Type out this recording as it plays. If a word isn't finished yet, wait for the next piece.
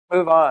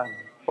move on,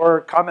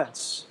 or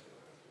comments.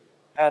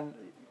 And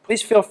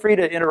please feel free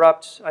to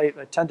interrupt. I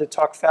tend to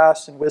talk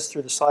fast and whiz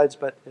through the slides,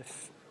 but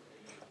if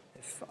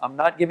I'm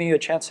not giving you a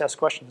chance to ask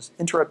questions,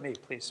 interrupt me,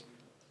 please.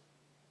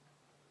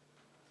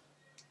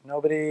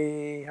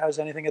 Nobody has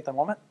anything at the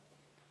moment?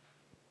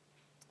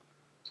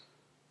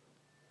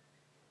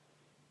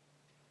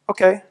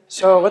 Okay,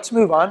 so let's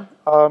move on.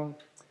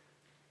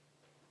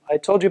 I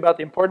told you about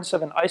the importance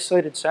of an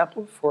isolated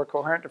sample for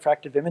coherent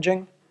diffractive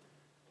imaging.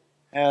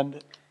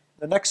 And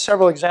the next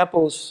several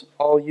examples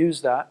all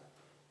use that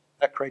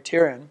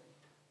criterion.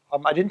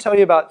 I didn't tell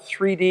you about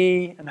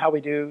 3D and how we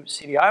do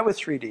CDI with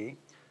 3D.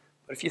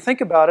 But if you think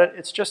about it,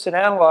 it's just an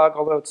analog,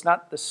 although it's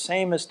not the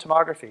same as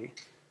tomography.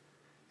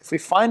 If we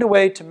find a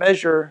way to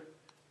measure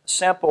a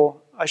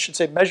sample, I should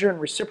say measure in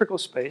reciprocal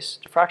space,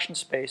 diffraction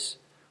space,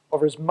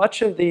 over as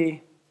much of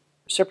the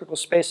reciprocal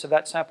space of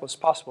that sample as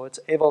possible, it's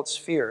a volt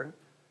sphere,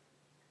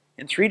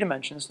 in 3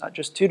 dimensions, not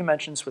just 2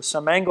 dimensions with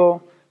some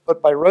angle,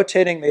 but by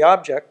rotating the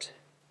object,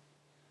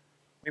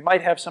 we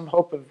might have some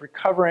hope of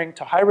recovering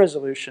to high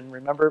resolution,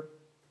 remember,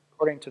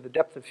 according to the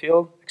depth of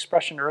field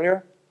expression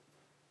earlier,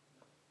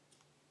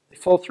 the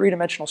full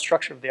 3-dimensional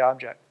structure of the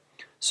object.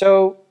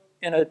 So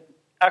in an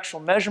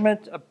actual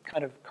measurement, a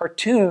kind of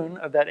cartoon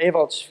of that a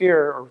volt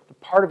sphere, or the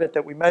part of it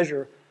that we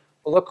measure,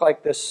 will look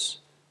like this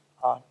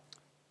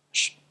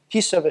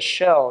piece of a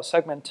shell, a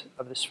segment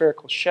of the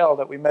spherical shell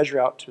that we measure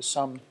out to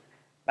some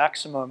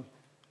maximum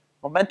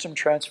momentum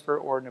transfer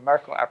or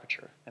numerical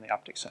aperture in the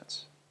optic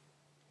sense.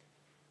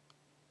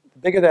 The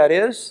bigger that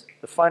is,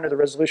 the finer the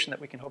resolution that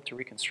we can hope to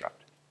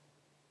reconstruct.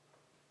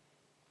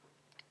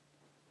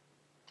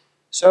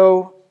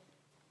 So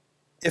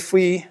if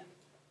we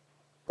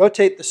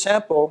rotate the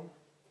sample,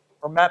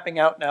 we're mapping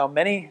out now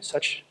many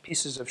such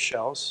pieces of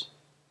shells,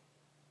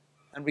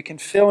 and we can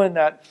fill in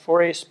that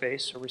Fourier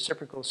space or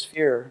reciprocal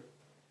sphere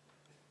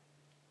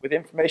with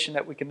information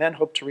that we can then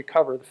hope to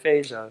recover the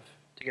phase of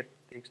to get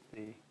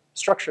the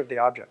structure of the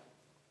object.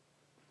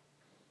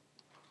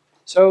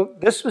 So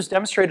this was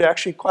demonstrated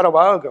actually quite a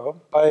while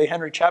ago by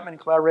Henry Chapman and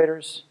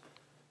collaborators,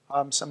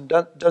 some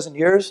dozen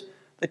years.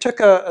 They took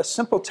a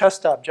simple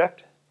test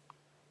object,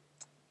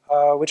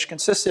 which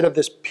consisted of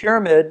this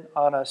pyramid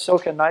on a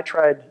silicon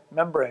nitride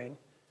membrane.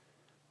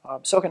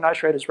 Silicon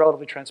nitride is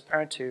relatively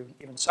transparent to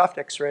even soft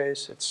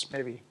X-rays. It's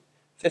maybe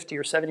 50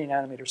 or 70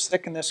 nanometers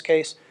thick in this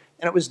case.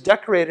 And it was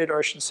decorated, or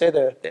I should say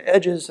the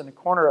edges and the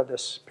corner of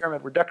this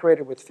pyramid were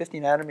decorated with 50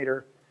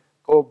 nanometer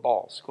gold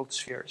balls, gold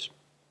spheres.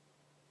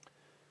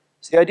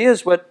 So the idea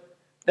is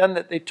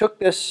that they took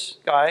this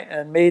guy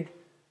and made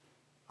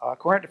a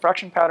coherent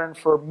diffraction pattern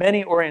for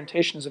many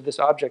orientations of this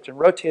object and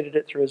rotated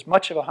it through as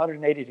much of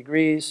 180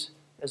 degrees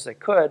as they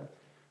could.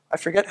 I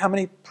forget how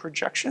many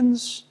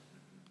projections.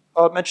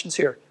 Oh, it mentions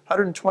here,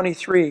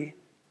 123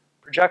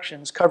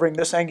 projections covering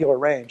this angular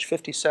range,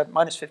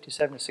 minus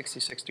 57 to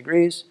 66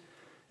 degrees.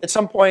 At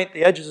some point,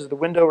 the edges of the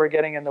window were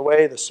getting in the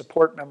way, the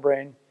support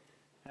membrane,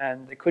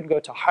 and they couldn't go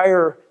to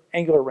higher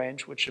angular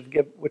range, which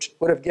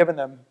would have given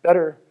them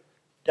better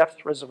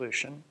depth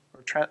resolution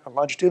or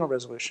longitudinal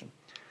resolution.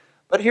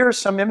 But here are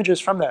some images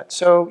from that.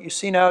 So you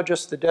see now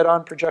just the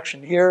dead-on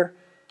projection here.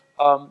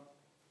 I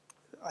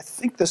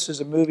think this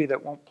is a movie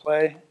that won't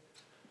play,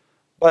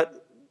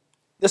 but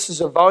this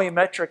is a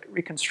volumetric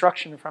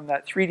reconstruction from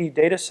that 3D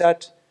data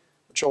set,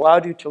 which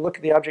allowed you to look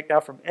at the object now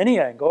from any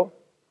angle,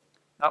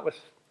 not with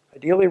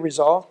ideally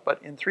resolved,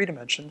 but in 3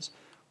 dimensions.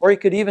 Or you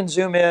could even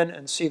zoom in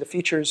and see the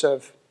features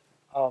of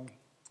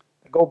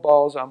the gold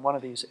balls on one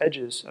of these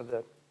edges of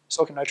the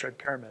silicon nitride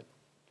pyramid.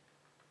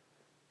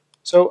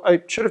 So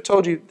I should have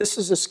told you, this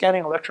is a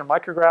scanning electron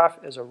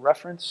micrograph as a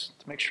reference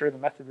to make sure the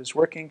method is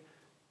working.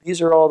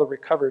 These are all the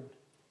recovered,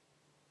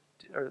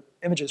 or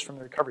images from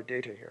the recovered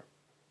data here.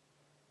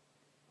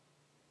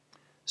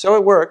 So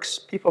it works.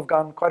 People have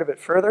gone quite a bit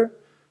further.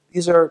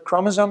 These are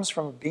chromosomes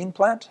from a bean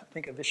plant, I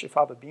think a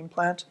Vishifaba bean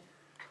plant.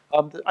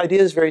 The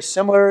idea is very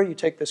similar. You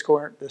take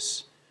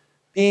this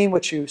beam,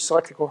 which you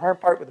select the coherent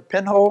part with a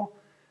pinhole.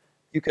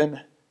 You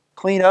can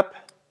clean up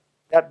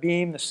that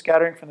beam, the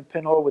scattering from the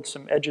pinhole, with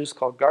some edges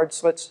called guard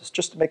slits. It's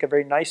just to make a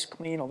very nice,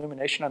 clean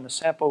illumination on the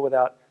sample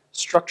without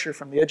structure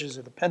from the edges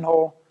of the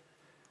pinhole.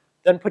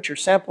 Then put your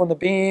sample in the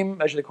beam,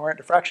 measure the coherent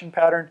diffraction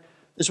pattern.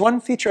 There's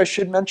one feature I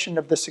should mention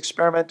of this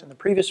experiment and the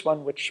previous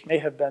one, which may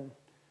have been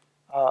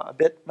a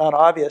bit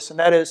non-obvious, and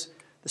that is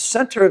the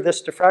center of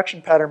this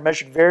diffraction pattern,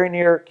 measured very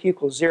near q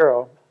equals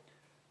 0,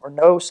 or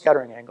no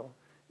scattering angle,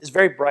 is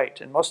very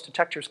bright, and most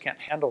detectors can't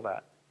handle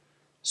that.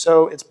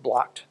 So it's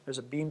blocked. There's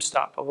a beam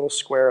stop, a little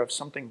square of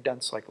something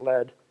dense like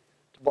lead,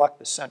 to block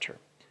the center.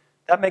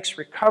 That makes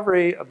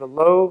recovery of the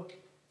low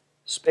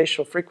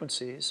spatial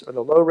frequencies, or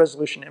the low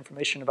resolution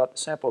information about the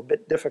sample, a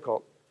bit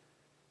difficult.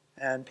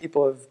 And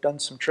people have done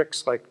some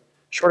tricks like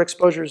short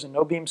exposures and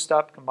no beam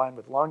stop combined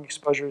with long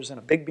exposures and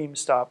a big beam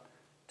stop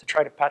to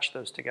try to patch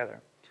those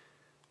together.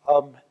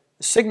 The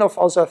signal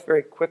falls off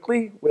very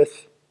quickly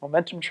with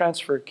momentum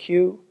transfer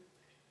Q,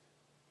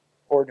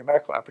 or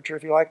numerical aperture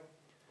if you like,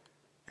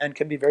 and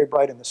can be very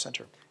bright in the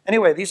center.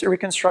 Anyway, these are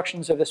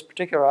reconstructions of this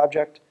particular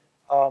object.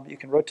 You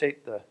can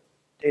rotate the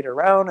data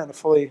around, and a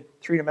fully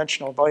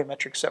three-dimensional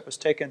volumetric set was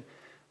taken.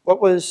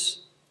 What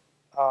was,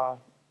 I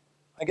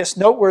guess,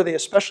 noteworthy,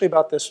 especially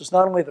about this, was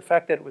not only the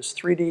fact that it was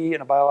 3D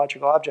in a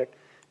biological object,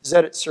 is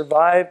that it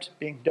survived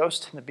being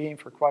dosed in the beam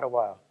for quite a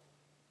while.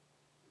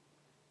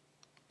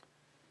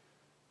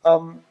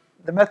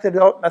 The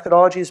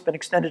methodology has been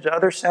extended to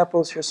other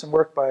samples. Here's some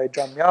work by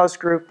John Miao's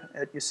group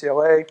at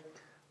UCLA.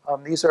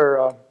 These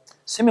are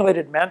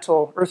simulated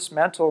mantle, Earth's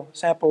mantle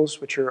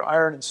samples, which are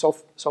iron and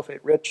sulfate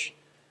rich.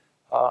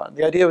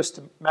 The idea was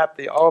to map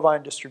the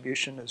olivine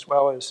distribution as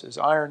well as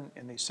iron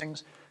in these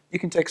things. You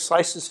can take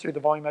slices through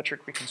the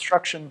volumetric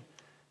reconstruction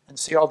and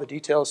see all the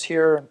details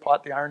here and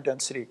plot the iron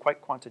density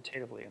quite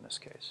quantitatively in this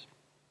case.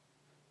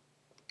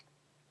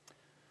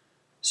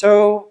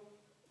 So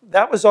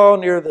that was all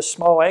near the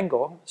small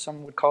angle,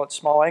 some would call it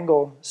small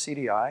angle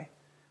CDI,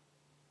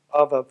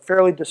 of a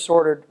fairly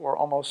disordered or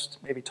almost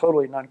maybe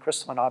totally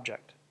non-crystalline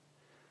object.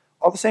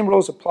 All the same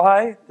rules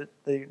apply.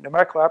 The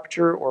numerical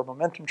aperture or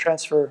momentum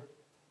transfer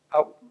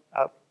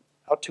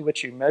out to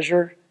which you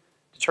measure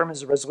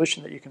determines the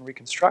resolution that you can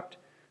reconstruct.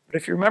 But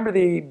if you remember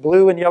the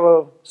blue and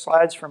yellow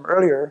slides from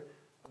earlier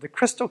of the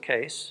crystal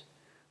case,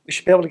 we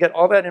should be able to get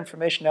all that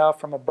information now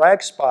from a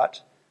Bragg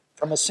spot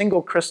from a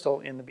single crystal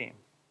in the beam.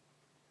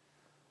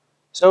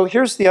 So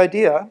here's the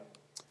idea.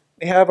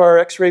 We have our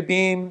X-ray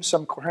beam,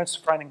 some coherence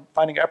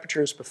finding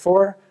apertures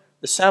before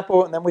the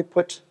sample, and then we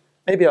put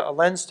maybe a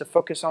lens to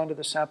focus onto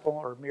the sample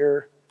or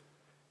mirror.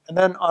 And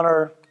then on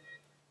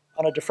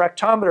a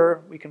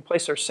diffractometer, we can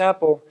place our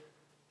sample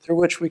through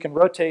which we can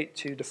rotate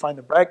to define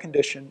the Bragg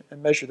condition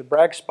and measure the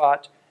Bragg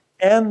spot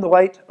and the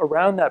light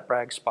around that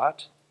Bragg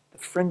spot, the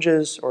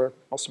fringes, or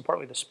most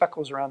importantly, the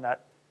speckles around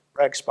that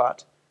Bragg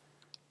spot,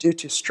 due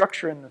to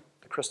structure in the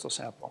crystal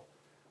sample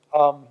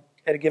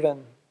at a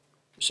given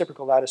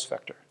reciprocal lattice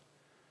vector.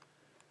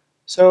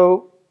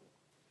 So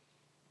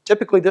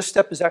typically, this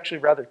step is actually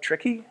rather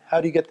tricky.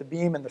 How do you get the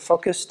beam and the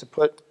focus to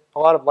put a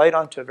lot of light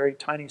onto a very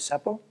tiny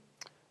sample?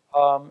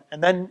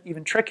 And then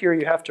even trickier,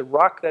 you have to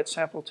rock that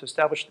sample to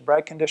establish the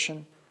Bragg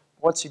condition.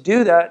 Once you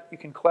do that, you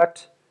can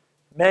collect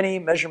many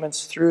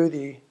measurements through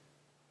the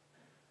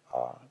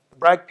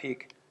Bragg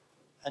peak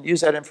and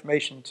use that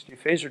information to do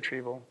phase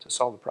retrieval to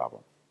solve the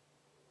problem.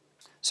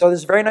 So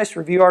there's a very nice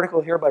review article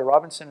here by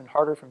Robinson and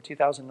Harder from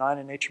 2009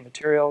 in Nature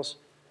Materials.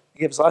 It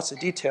gives lots of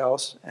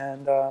details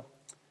and a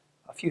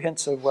few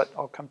hints of what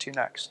I'll come to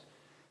next.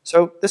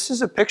 So this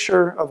is a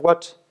picture of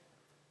what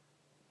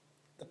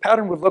the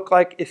pattern would look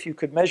like if you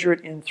could measure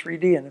it in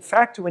 3D. And in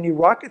fact, when you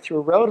rock it through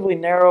a relatively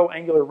narrow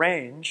angular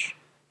range,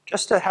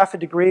 just a half a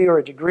degree or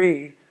a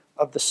degree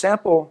of the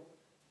sample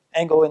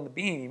angle in the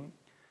beam,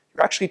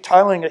 you're actually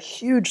tiling a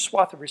huge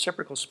swath of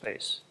reciprocal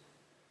space.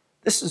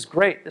 This is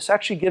great. This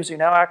actually gives you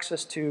now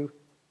access to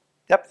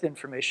depth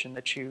information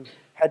that you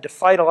had to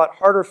fight a lot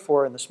harder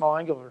for in the small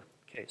angle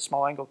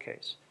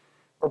case.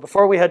 Where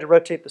before we had to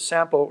rotate the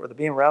sample or the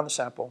beam around the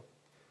sample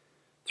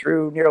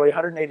through nearly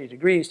 180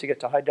 degrees to get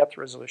to high depth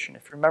resolution.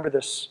 If you remember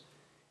this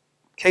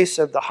case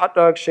of the hot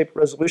dog shaped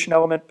resolution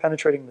element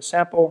penetrating the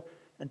sample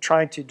and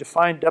trying to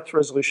define depth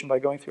resolution by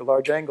going through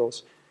large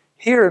angles.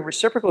 Here in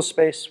reciprocal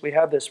space, we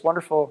have this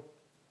wonderful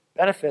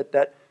benefit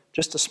that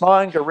just a small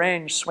angular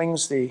range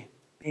swings the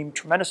beam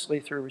tremendously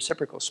through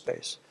reciprocal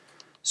space.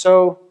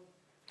 So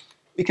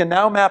we can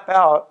now map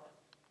out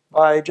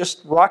by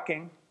just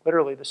rocking,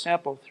 literally, the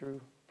sample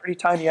through pretty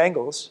tiny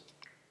angles,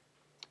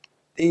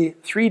 the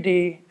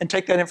 3D, and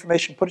take that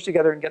information, put it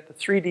together, and get the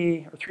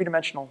 3D or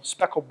three-dimensional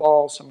speckled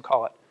ball, some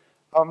call it.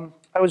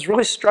 I was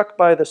really struck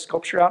by the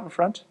sculpture out in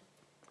front.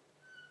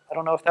 I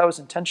don't know if that was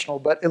intentional,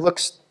 but it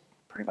looks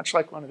pretty much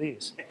like one of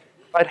these.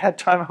 If I'd had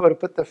time, I would have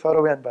put the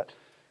photo in, but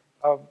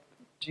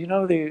do you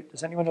know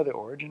does anyone know the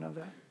origin of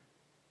that?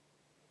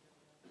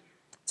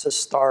 It's a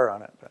star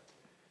on it. But.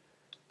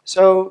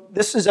 So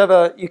this is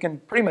you can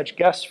pretty much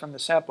guess from the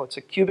sample, it's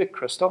a cubic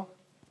crystal.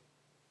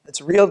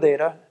 It's real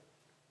data.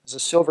 There's a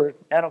silver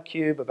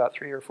nanocube, about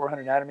 300 or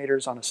 400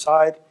 nanometers on a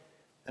side.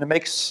 And it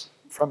makes,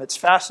 from its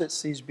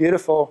facets, these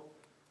beautiful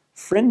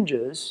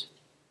fringes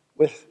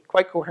with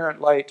quite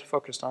coherent light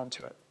focused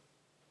onto it.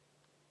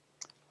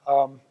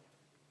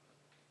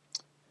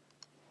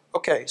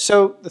 Okay,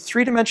 so the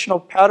three-dimensional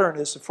pattern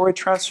is the Fourier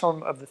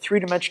transform of the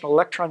three-dimensional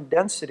electron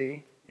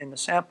density in the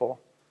sample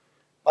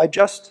by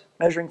just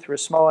measuring through a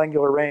small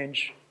angular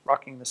range,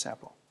 rocking the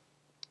sample.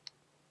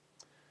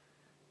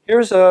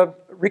 Here's a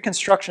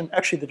reconstruction,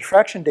 actually the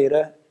diffraction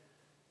data,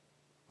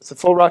 with the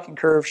full rocking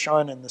curve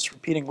shown in this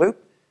repeating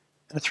loop,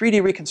 and a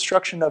 3D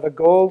reconstruction of a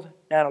gold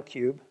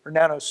nanocube, or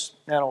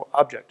nano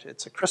object.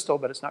 It's a crystal,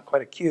 but it's not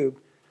quite a cube.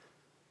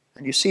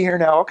 And you see here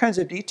now all kinds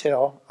of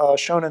detail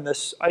shown in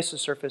this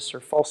isosurface or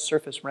false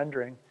surface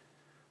rendering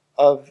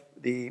of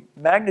the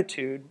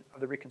magnitude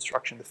of the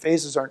reconstruction. The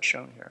phases aren't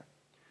shown here.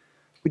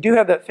 We do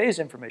have that phase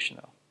information,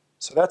 though.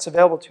 So that's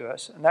available to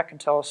us, and that can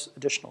tell us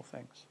additional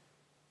things.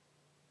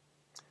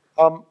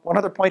 One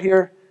other point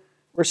here,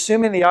 we're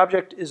assuming the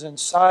object is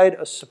inside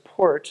a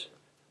support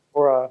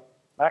or a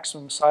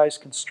maximum size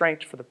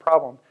constraint for the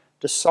problem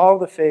to solve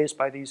the phase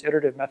by these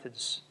iterative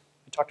methods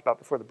we talked about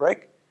before the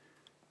break.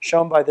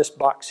 shown by this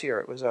box here.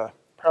 It was a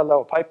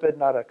parallelepiped,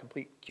 not a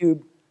complete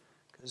cube,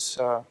 because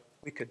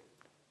we could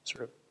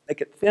sort of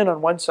make it thin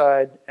on one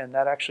side, and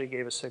that actually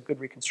gave us a good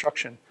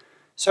reconstruction.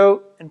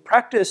 So in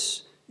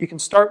practice, you can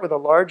start with a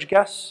large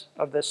guess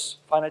of this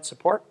finite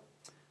support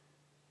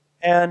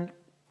and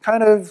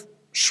kind of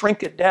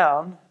shrink it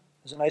down.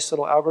 There's a nice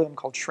little algorithm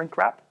called shrink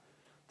wrap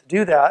to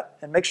do that,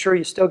 and make sure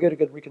you still get a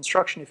good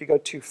reconstruction. If you go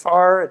too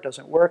far, it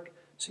doesn't work,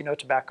 so you know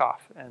to back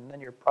off, and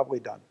then you're probably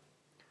done.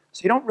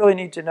 So you don't really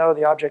need to know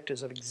the object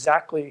is of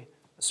exactly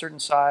a certain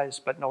size,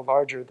 but no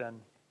larger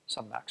than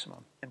some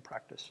maximum in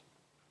practice.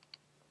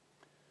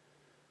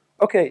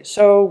 Okay,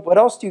 so what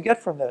else do you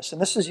get from this?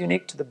 And this is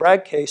unique to the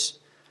Bragg case.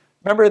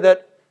 Remember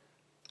that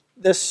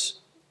this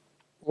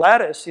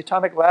lattice, the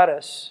atomic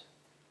lattice,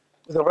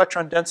 with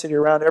electron density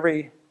around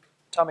every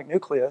atomic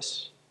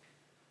nucleus,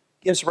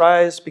 gives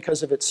rise,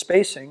 because of its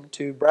spacing,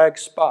 to Bragg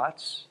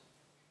spots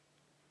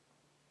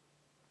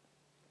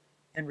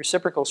in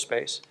reciprocal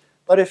space.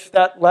 But if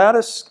that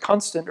lattice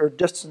constant, or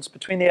distance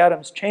between the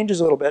atoms, changes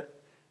a little bit,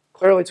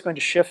 clearly it's going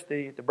to shift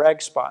the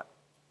Bragg spot.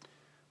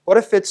 What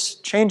if it's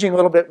changing a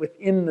little bit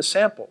within the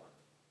sample?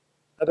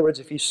 In other words,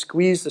 if you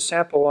squeeze the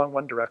sample along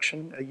one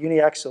direction, a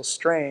uniaxial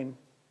strain,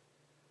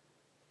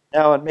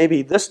 now in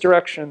maybe this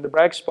direction, the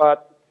Bragg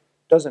spot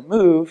doesn't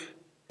move,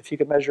 if you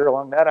could measure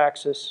along that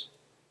axis.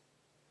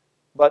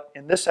 But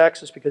in this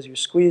axis, because you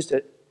squeezed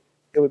it,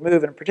 it would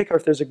move. And in particular,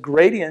 if there's a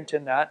gradient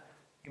in that,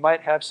 you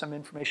might have some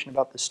information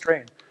about the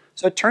strain.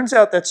 So it turns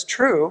out that's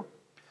true.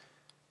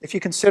 If you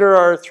consider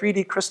our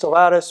 3D crystal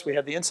lattice, we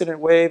have the incident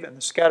wave and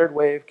the scattered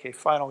wave, K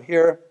final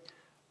here.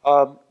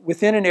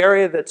 Within an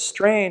area that's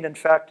strained, in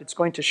fact, it's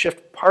going to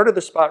shift part of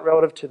the spot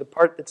relative to the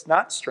part that's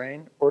not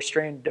strained, or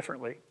strained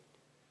differently.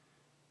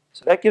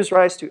 So that gives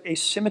rise to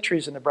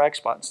asymmetries in the Bragg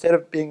spot. Instead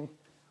of being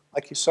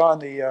like you saw in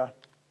the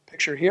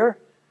picture here,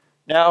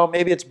 now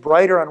maybe it's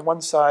brighter on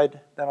one side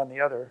than on the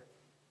other,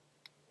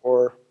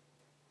 or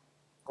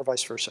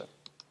vice versa.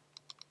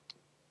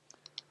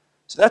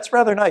 So that's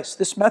rather nice.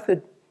 This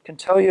method can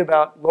tell you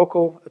about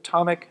local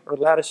atomic or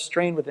lattice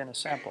strain within a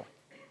sample.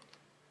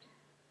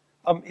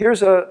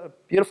 Here's a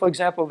beautiful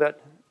example that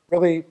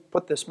really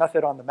put this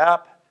method on the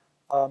map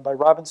by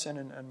Robinson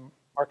and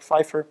Mark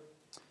Pfeiffer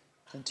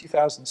in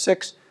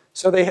 2006.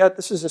 So they had,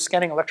 this is a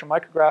scanning electron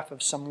micrograph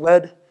of some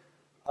lead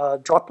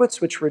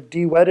droplets, which were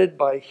de-wetted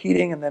by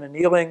heating and then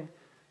annealing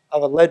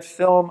of a lead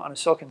film on a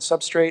silicon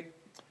substrate.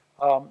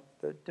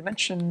 The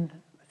dimension,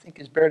 I think,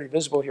 is barely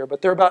visible here,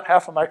 but they're about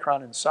half a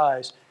micron in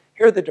size.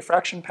 Here are the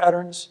diffraction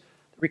patterns.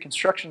 The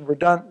reconstruction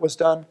was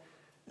done.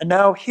 And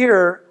now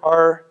here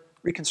are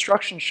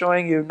reconstructions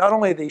showing you not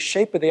only the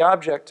shape of the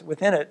object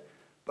within it,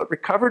 but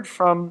recovered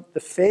from the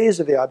phase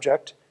of the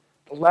object,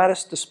 the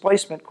lattice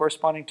displacement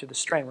corresponding to the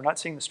strain. We're not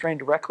seeing the strain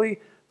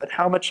directly, but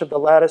how much of the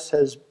lattice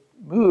has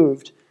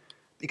moved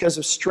because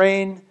of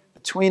strain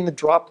between the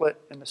droplet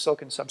and the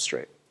silicon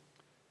substrate.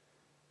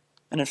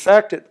 And in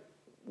fact, it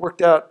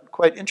worked out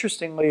quite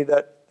interestingly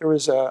that there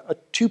was a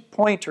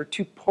two-point or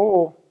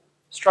two-pole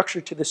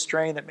structure to this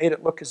strain that made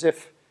it look as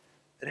if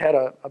it had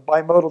a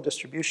bimodal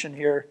distribution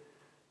here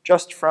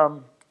just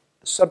from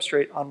the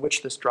substrate on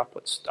which this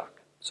droplet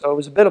stuck. So it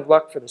was a bit of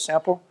luck for the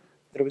sample,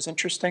 that it was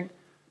interesting,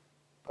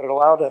 but it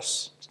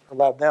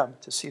allowed them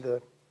to see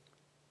the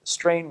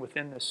strain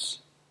within this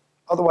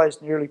otherwise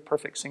nearly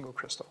perfect single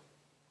crystal.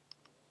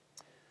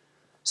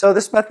 So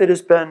this method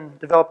has been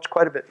developed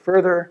quite a bit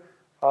further.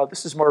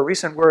 This is more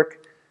recent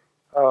work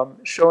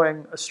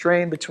showing a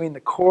strain between the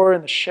core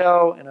and the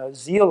shell in a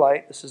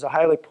zeolite. This is a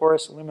highly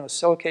porous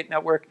aluminosilicate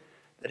network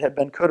that had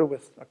been coated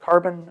with a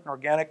carbon, an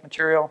organic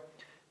material,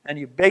 and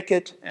you bake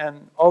it,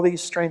 and all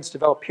these strains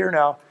develop here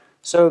now.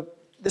 So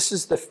this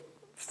is the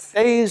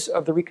phase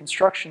of the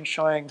reconstruction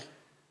showing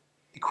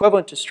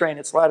equivalent to strain,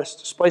 its lattice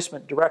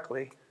displacement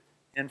directly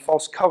in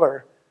false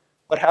color.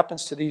 What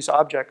happens to these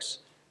objects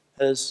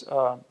as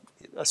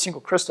a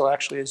single crystal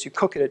actually is you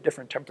cook it at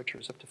different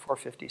temperatures, up to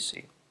 450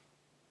 C.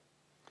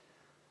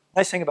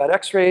 Nice thing about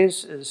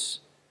X-rays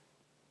is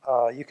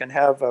you can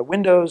have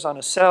windows on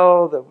a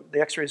cell. The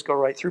X-rays go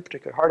right through,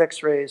 particularly hard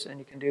X-rays, and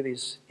you can do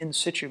these in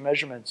situ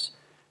measurements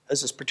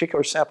as this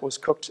particular sample was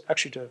cooked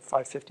actually to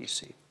 550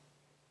 C.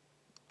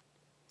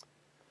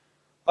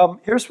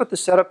 Here's what the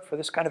setup for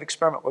this kind of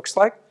experiment looks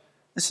like.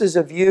 This is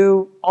a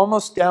view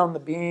almost down the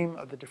beam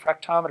of the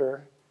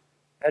diffractometer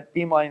at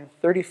beamline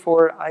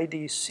 34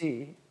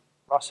 IDC.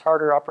 Ross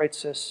Harder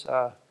operates this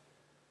at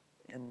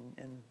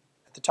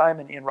the time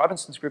in Ian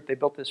Robinson's group. They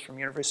built this from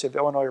University of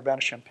Illinois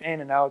Urbana-Champaign,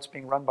 and now it's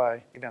being run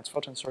by Advanced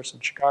Photon Source in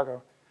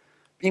Chicago.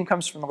 Beam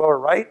comes from the lower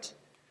right.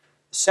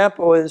 The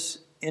sample is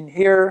in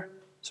here,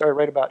 sorry,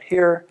 right about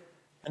here.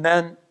 And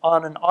then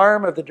on an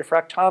arm of the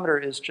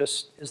diffractometer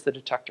is the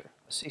detector,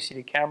 a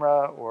CCD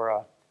camera or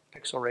a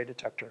pixel ray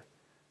detector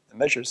that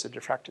measures the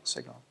diffracted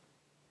signal.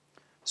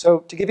 So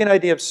to give you an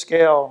idea of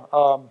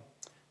scale,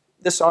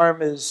 this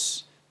arm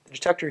is, the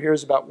detector here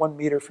is about 1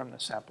 meter from the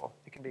sample.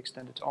 It can be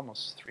extended to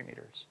almost 3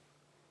 meters.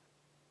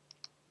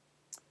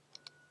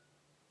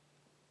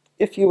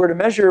 If you were to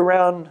measure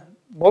around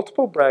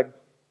multiple Bragg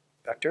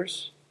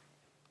vectors,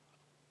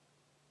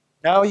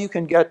 Now you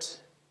can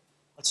get,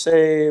 let's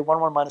say, 1,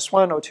 1, minus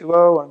 1, 0, 2,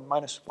 0, and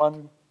minus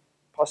 1,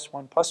 plus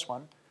 1, plus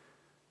 1.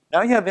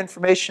 Now you have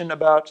information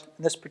about,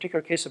 in this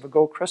particular case of a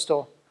gold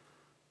crystal,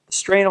 the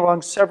strain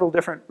along several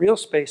different real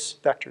space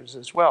vectors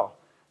as well.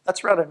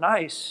 That's rather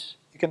nice.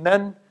 You can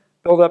then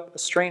build up a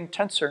strain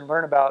tensor and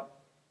learn about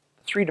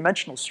the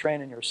three-dimensional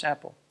strain in your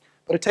sample.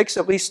 But it takes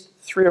at least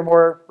 3 or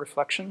more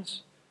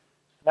reflections.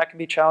 And that can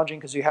be challenging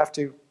because you have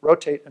to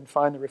rotate and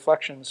find the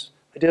reflections,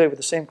 ideally with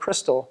the same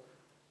crystal,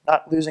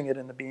 not losing it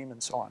in the beam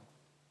and so on.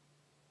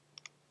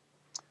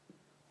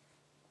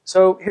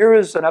 So here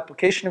is an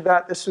application of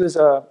that. This was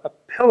a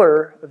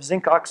pillar of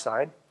zinc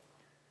oxide,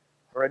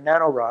 or a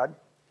nanorod.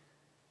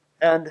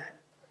 And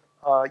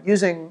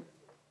using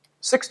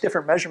 6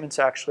 different measurements,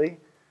 actually,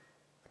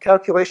 a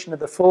calculation of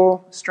the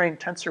full strain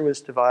tensor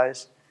was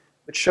devised,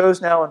 which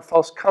shows now in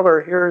false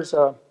color. Here's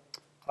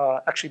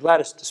actually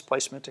lattice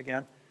displacement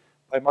again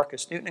by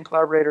Marcus Newton and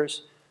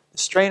collaborators. The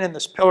strain in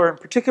this pillar, in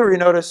particular, you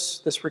notice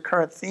this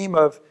recurrent theme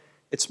of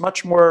it's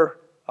much more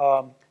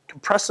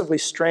compressively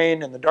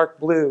strained in the dark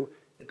blue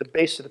at the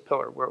base of the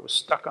pillar where it was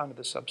stuck onto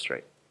the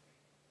substrate.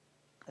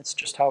 That's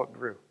just how it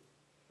grew.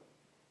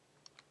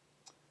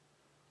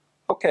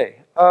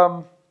 Okay.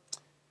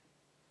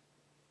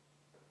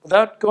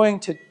 Without going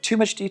to too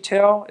much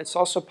detail, it's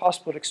also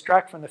possible to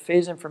extract from the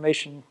phase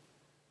information,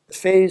 the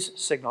phase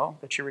signal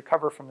that you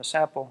recover from the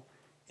sample,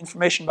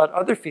 information about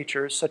other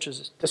features such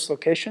as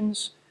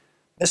dislocations,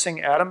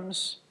 missing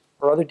atoms,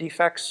 or other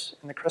defects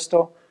in the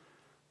crystal.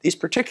 These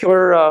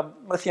particular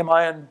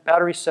lithium-ion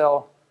battery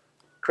cell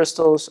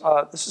crystals,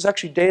 this is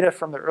actually data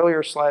from the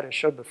earlier slide I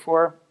showed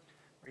before,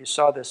 where you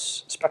saw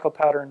this speckle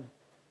pattern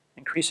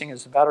increasing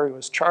as the battery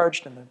was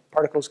charged and the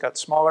particles got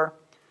smaller.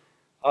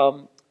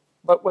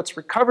 But what's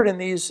recovered in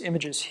these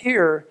images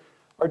here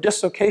are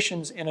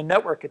dislocations in a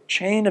network, a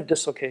chain of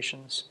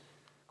dislocations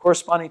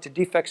corresponding to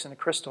defects in the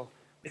crystal.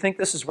 We think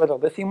this is where the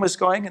lithium was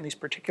going in these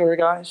particular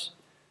guys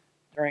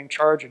during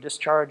charge or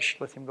discharge,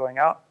 lithium going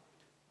out.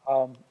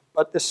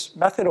 But this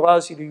method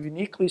allows you to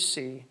uniquely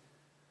see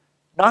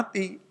not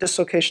the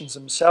dislocations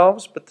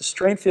themselves, but the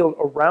strain field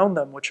around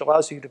them, which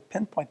allows you to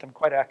pinpoint them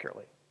quite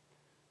accurately.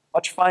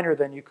 Much finer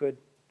than you could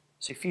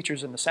see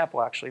features in the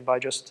sample, actually, by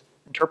just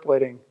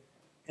interpolating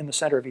in the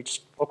center of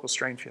each local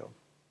strain field.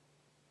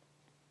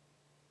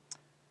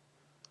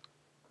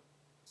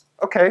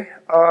 Okay,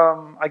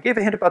 I gave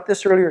a hint about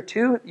this earlier,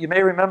 too. You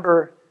may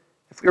remember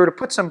if we were to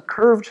put some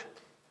curved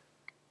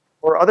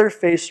or other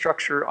phase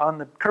structure on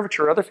the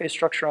curvature or other phase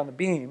structure on the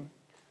beam,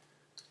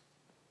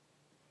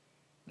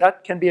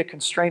 that can be a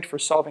constraint for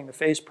solving the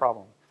phase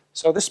problem.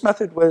 So this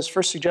method was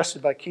first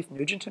suggested by Keith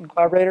Nugent and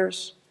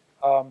collaborators,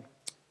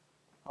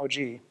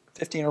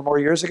 15 or more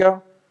years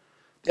ago.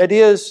 The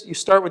idea is you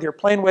start with your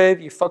plane wave,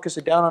 you focus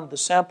it down onto the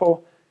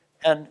sample,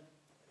 and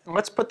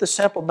let's put the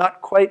sample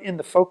not quite in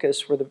the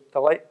focus where the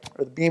light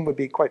or the beam would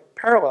be quite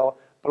parallel,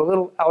 but a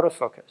little out of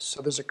focus.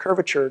 So there's a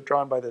curvature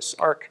drawn by this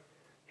arc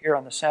here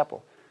on the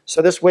sample.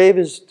 So this wave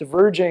is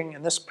diverging,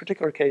 in this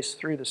particular case,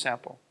 through the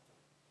sample.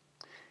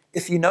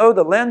 If you know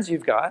the lens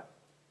you've got,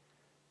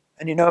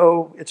 and you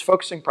know its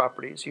focusing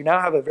properties, you now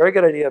have a very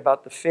good idea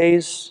about the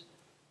phase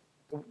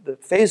of the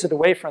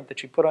wavefront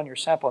that you put on your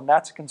sample, and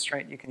that's a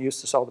constraint you can use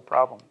to solve the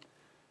problem.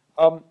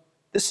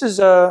 This is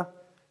a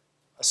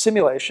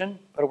simulation,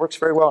 but it works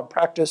very well in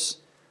practice,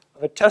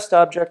 of a test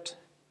object,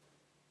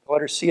 the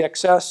letter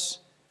CXS,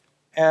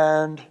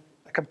 and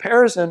a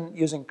comparison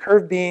using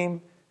curved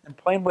beam and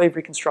plane wave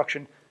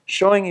reconstruction,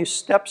 showing you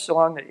steps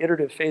along the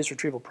iterative phase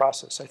retrieval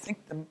process. I think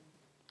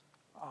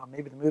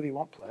maybe the movie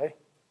won't play.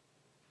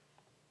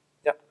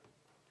 Yep.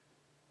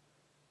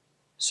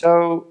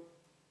 So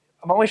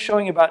I'm only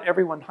showing you about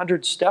every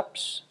 100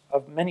 steps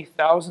of many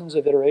thousands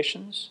of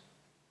iterations.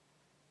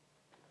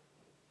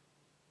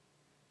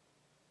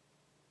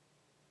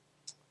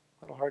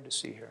 A little hard to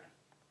see here.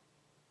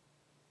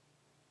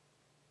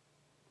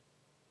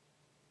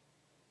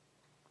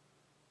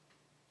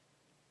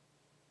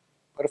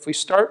 But if we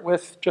start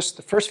with just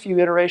the first few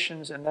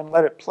iterations and then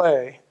let it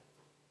play,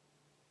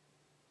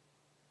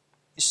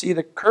 you see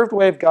the curved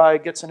wave guy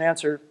gets an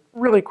answer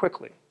really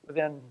quickly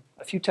within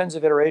a few tens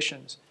of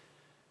iterations.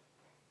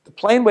 The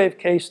plane wave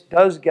case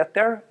does get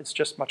there, it's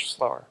just much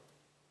slower.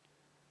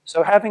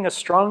 So having a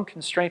strong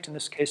constraint in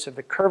this case of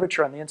the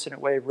curvature on the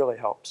incident wave really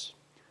helps.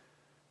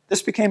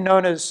 This became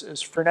known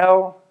as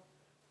Fresnel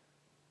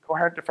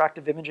coherent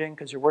diffractive imaging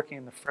because you're working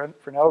in the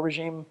Fresnel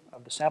regime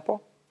of the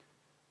sample,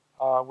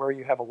 where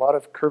you have a lot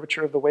of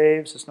curvature of the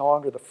waves. It's no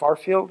longer the far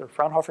field or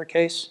Fraunhofer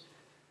case.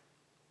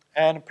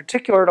 And in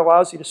particular, it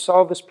allows you to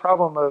solve this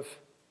problem of,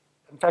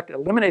 in fact,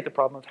 eliminate the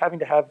problem of having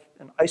to have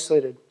an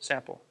isolated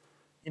sample.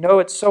 You know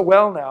it so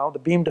well now, the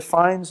beam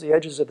defines the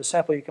edges of the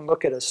sample, you can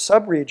look at a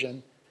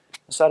subregion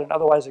inside an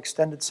otherwise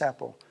extended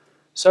sample.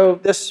 So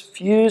this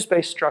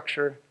fuse-based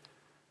structure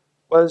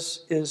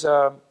is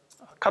a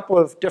couple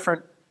of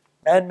different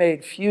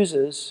man-made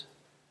fuses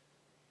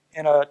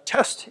in a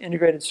test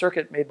integrated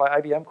circuit made by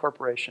IBM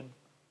Corporation.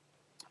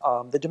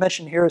 The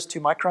dimension here is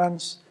 2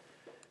 microns.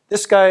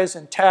 This guy is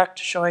intact,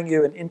 showing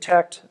you an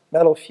intact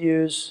metal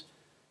fuse.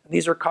 And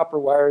These are copper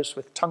wires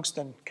with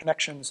tungsten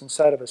connections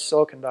inside of a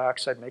silicon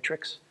dioxide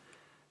matrix.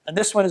 And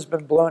this one has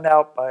been blown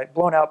out by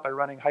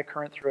running high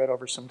current through it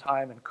over some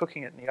time and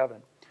cooking it in the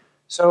oven.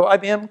 So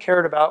IBM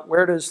cared about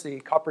where does the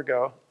copper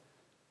go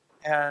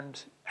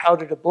and how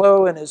did it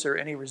blow, and is there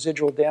any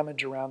residual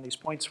damage around these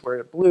points where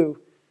it blew,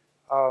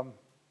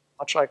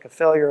 much like a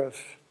failure of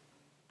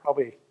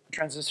probably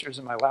transistors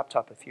in my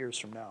laptop a few years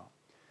from now.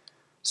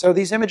 So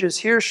these images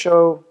here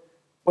show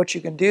what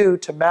you can do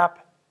to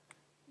map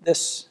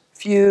this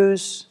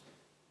fuse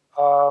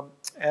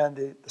and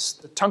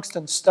the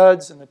tungsten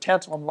studs and the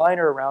tantalum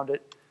liner around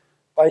it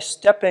by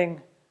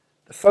stepping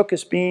the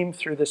focus beam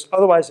through this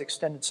otherwise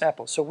extended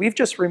sample. So we've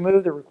just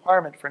removed the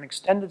requirement for an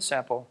extended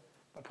sample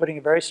by putting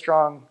a very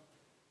strong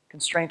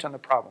constraint on the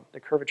problem, the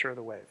curvature of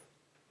the wave.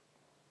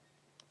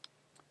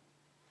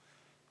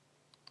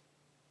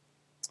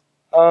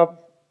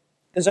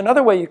 There's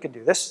another way you can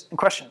do this. In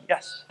question,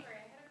 yes? Sorry,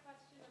 I had a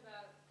question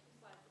about 2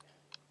 slides ago.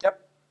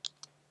 Yep.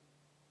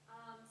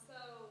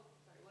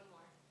 Sorry, one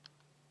more.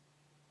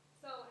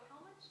 So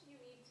how much do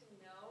you need to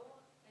know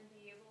and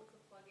be able to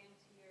plug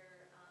into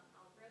your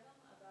algorithm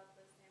about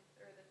the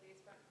phase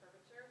front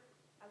curvature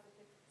as a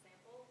fixed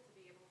sample to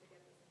be able to get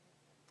this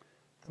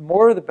enhancement? The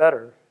more the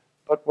better.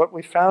 But what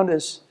we found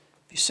is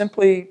if you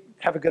simply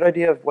have a good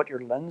idea of what your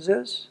lens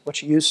is,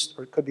 what you use,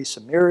 or it could be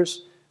some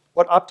mirrors,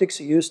 what optics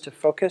you use to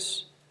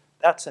focus,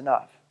 that's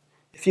enough.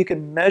 If you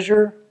can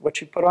measure what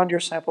you put on your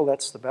sample,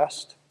 that's the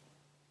best.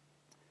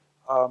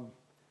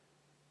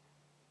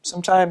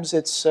 Sometimes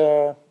it's,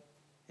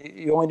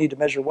 you only need to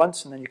measure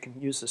once and then you can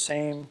use the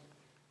same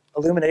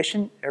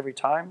illumination every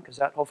time because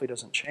that hopefully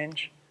doesn't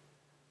change.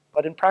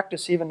 But in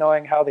practice, even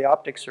knowing how the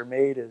optics are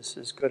made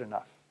is good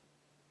enough.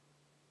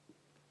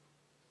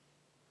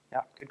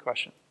 Yeah, good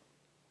question.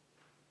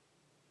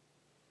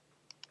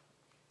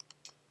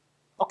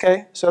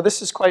 Okay, so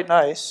this is quite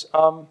nice.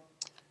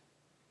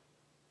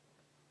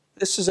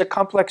 This is a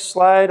complex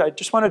slide. I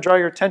just want to draw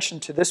your attention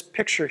to this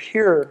picture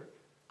here,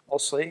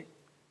 mostly,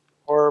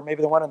 or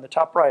maybe the one on the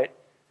top right.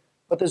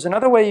 But there's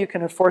another way you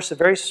can enforce a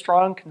very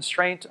strong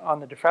constraint on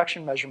the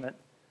diffraction measurement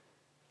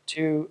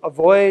to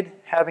avoid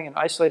having an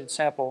isolated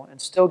sample and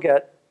still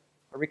get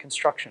a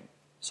reconstruction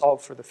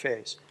solved for the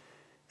phase.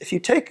 If you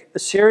take a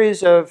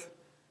series of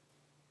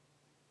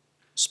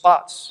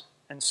spots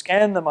and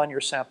scan them on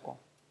your sample,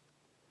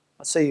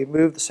 let's say you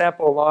move the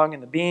sample along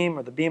in the beam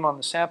or the beam on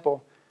the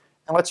sample,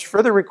 and let's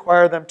further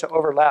require them to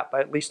overlap by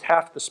at least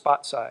half the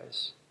spot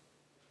size.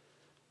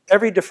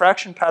 Every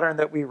diffraction pattern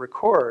that we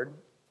record,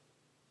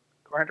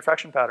 coherent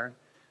diffraction pattern,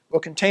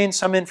 will contain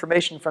some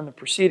information from the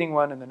preceding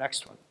one and the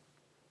next one.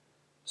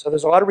 So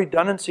there's a lot of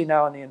redundancy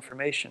now in the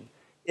information.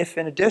 If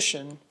in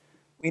addition,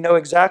 we know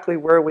exactly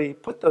where we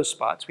put those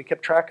spots, we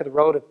kept track of the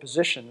relative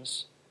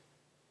positions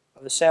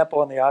of the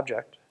sample and the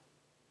object,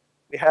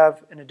 we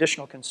have an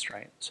additional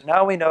constraint. So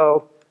now we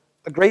know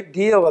a great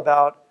deal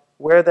about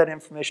where that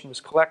information was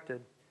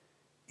collected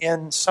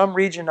in some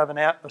region of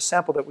a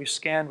sample that we've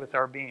scanned with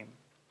our beam.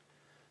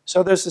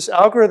 So there's this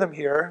algorithm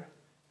here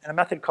and a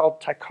method called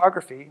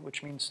tychography,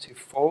 which means to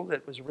fold.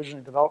 It was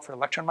originally developed for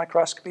electron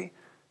microscopy,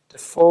 to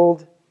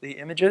fold the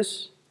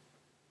images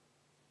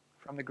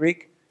from the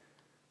Greek,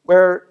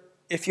 where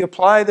if you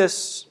apply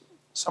this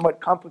somewhat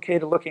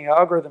complicated looking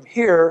algorithm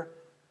here,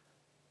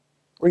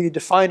 where you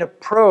define a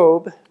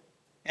probe,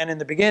 and in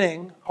the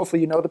beginning,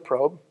 hopefully you know the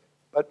probe,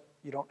 but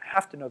you don't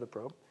have to know the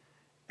probe,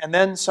 and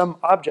then some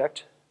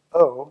object,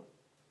 O,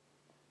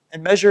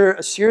 and measure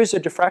a series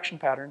of diffraction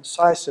patterns,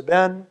 psi sub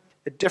n,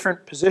 at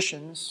different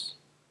positions,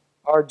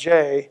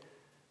 rj,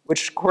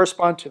 which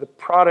correspond to the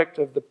product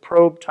of the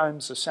probe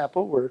times the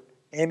sample. We're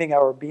aiming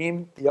our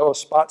beam, the yellow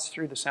spots,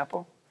 through the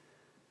sample.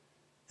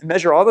 And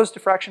measure all those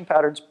diffraction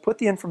patterns, put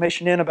the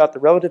information in about the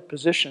relative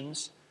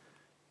positions.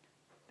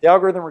 The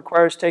algorithm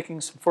requires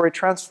taking some Fourier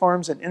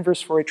transforms and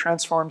inverse Fourier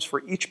transforms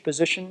for each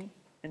position,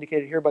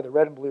 indicated here by the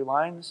red and blue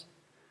lines.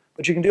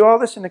 But you can do all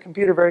this in the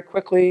computer very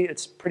quickly.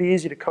 It's pretty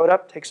easy to code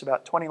up. It takes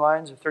about 20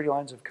 lines or 30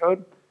 lines of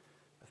code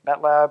with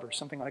MATLAB or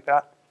something like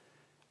that.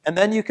 And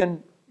then you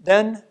can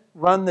then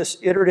run this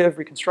iterative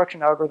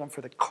reconstruction algorithm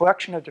for the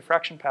collection of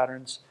diffraction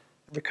patterns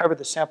and recover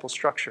the sample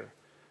structure.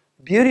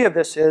 The beauty of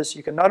this is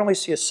you can not only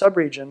see a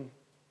subregion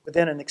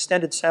within an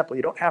extended sample.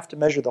 You don't have to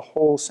measure the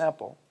whole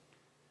sample.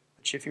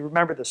 Which, if you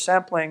remember, the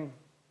sampling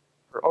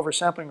or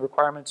oversampling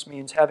requirements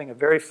means having a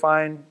very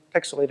fine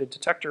pixelated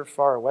detector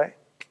far away.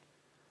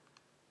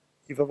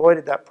 You've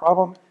avoided that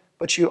problem,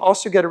 but you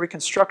also get a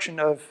reconstruction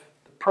of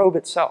the probe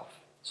itself.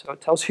 So it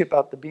tells you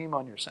about the beam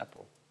on your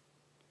sample.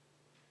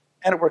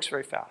 And it works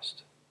very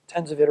fast.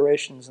 Tens of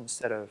iterations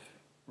instead of,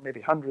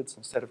 maybe hundreds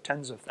instead of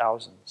tens of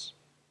thousands.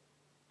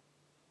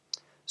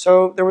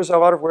 So there was a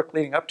lot of work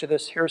leading up to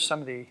this. Here are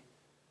some of the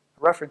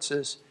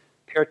references.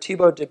 Pierre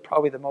Thibault did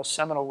probably the most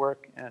seminal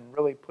work and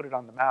really put it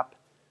on the map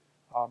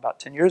about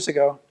 10 years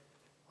ago.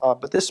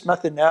 But this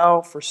method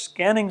now for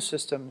scanning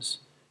systems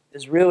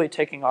is really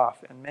taking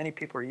off, and many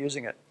people are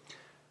using it.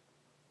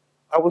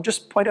 I will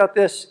just point out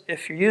this.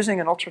 If you're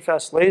using an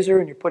ultrafast laser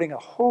and you're putting a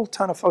whole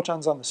ton of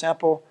photons on the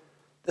sample,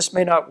 this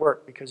may not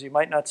work because you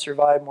might not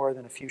survive more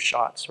than a few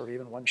shots or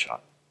even one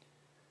shot.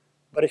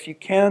 But if you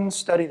can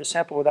study the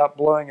sample without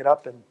blowing it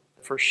up in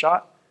the first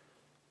shot,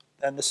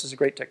 then this is a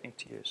great technique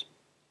to use.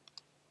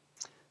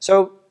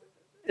 So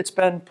it's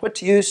been put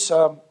to use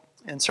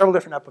in several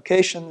different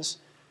applications.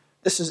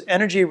 This is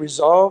energy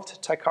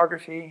resolved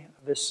ptychography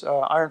of this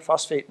iron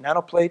phosphate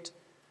nanoplate.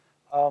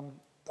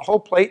 The whole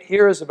plate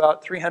here is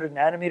about 300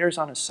 nanometers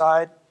on its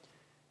side.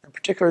 In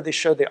particular, they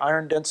showed the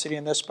iron density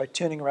in this by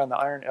tuning around the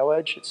iron L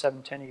edge at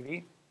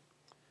 710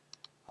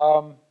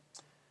 eV.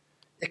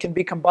 It can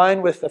be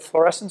combined with the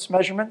fluorescence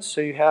measurements,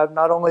 so you have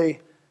not only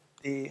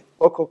the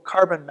local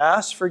carbon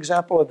mass, for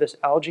example, of this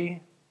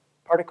algae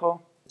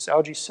particle, this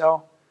algae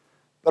cell,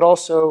 but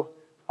also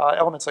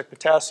elements like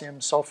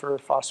potassium, sulfur,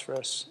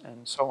 phosphorus,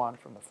 and so on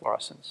from the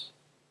fluorescence.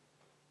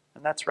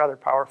 And that's rather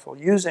powerful,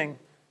 using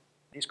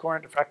these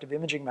coherent diffractive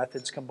imaging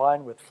methods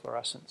combined with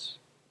fluorescence.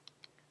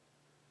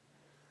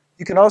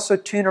 You can also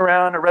tune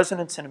around a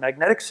resonance in a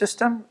magnetic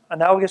system,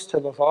 analogous to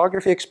the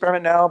lithography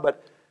experiment now,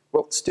 but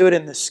let's do it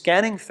in the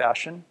scanning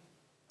fashion.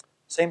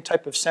 Same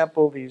type of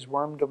sample, these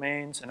worm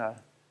domains,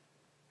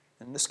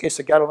 in this case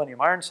a gadolinium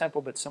iron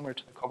sample, but similar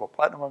to the cobalt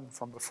platinum one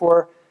from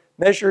before.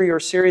 Measure your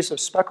series of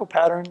speckle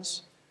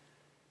patterns,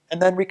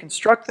 and then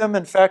reconstruct them.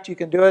 In fact, you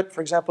can do it, for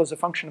example, as a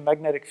function of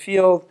magnetic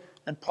field,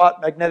 and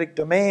plot magnetic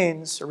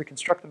domains, or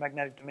reconstruct the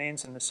magnetic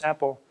domains in the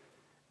sample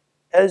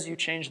as you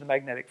change the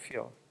magnetic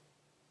field.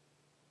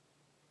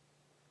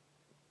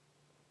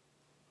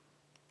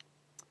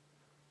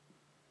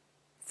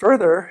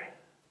 Further,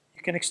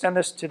 you can extend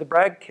this to the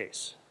Bragg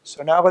case.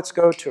 So now let's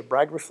go to a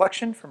Bragg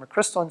reflection from a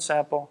crystalline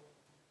sample.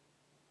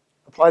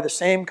 Apply the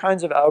same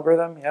kinds of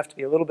algorithm. You have to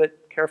be a little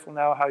bit careful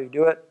now how you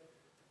do it.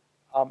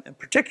 In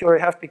particular,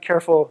 you have to be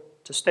careful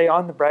to stay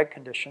on the Bragg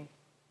condition.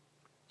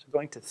 So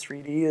going to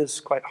 3D is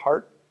quite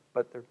hard,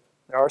 but there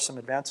are some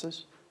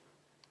advances.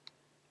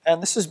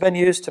 And this has been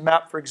used to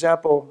map, for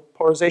example,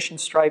 polarization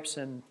stripes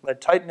in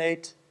lead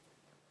titanate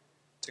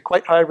to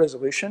quite high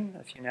resolution,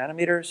 a few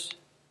nanometers.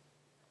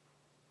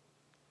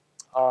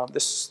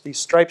 These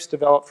stripes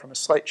develop from a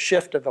slight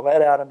shift of the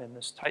lead atom in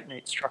this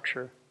titanate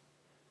structure,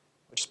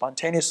 which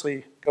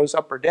spontaneously goes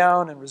up or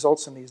down and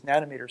results in these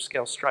nanometer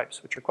scale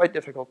stripes, which are quite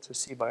difficult to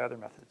see by other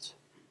methods.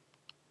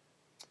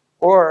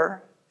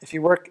 Or if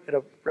you work at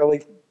a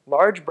really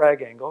large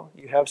Bragg angle,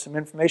 you have some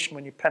information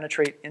when you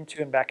penetrate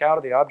into and back out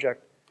of the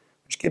object,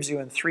 which gives you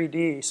in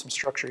 3D some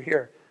structure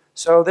here.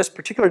 So this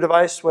particular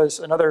device was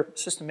another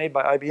system made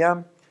by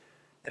IBM.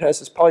 It has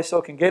this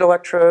polysilicon gate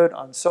electrode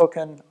on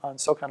silicon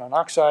on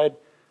oxide.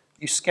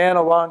 You scan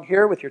along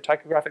here with your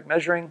ptychographic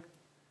measuring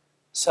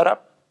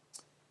setup,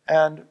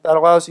 and that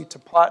allows you to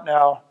plot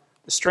now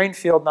the strain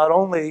field not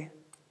only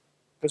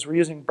because we're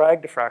using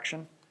Bragg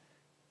diffraction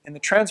in the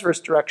transverse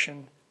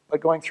direction, but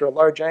going through a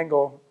large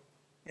angle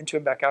into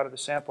and back out of the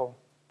sample,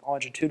 the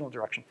longitudinal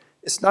direction.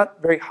 It's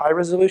not very high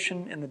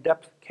resolution in the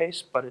depth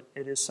case, but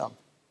it is some.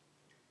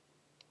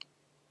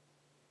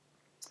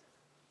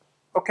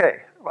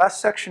 Okay, last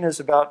section is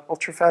about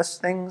ultrafast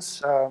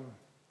things. I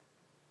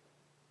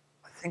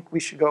think we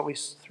should go at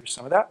least through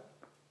some of that.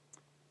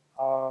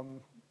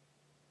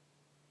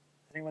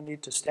 Anyone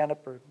need to stand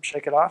up or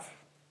shake it off?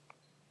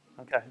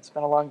 Okay, it's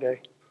been a long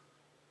day.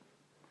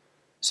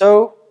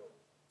 So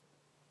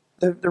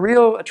the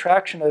real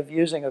attraction of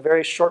using a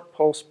very short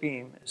pulse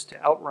beam is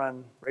to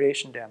outrun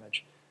radiation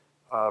damage.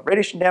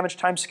 Radiation damage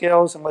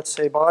timescales in, let's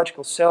say,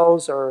 biological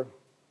cells are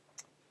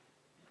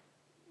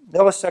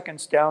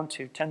milliseconds down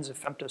to tens of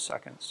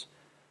femtoseconds.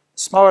 The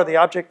smaller the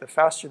object, the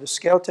faster the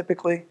scale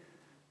typically.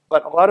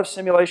 But a lot of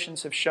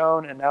simulations have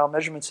shown, and now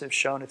measurements have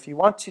shown, if you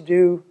want to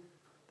do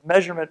the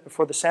measurement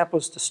before the sample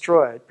is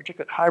destroyed,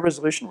 particularly at high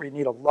resolution where you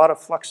need a lot of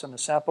flux on the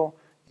sample,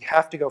 you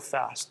have to go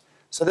fast.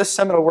 So this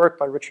seminal work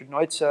by Richard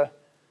Neutze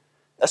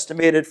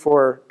estimated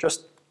for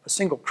just a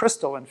single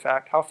crystal, in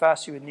fact, how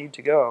fast you would need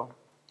to go.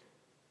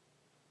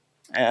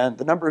 And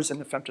the number is in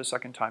the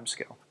femtosecond time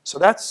scale. So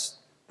that's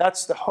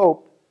the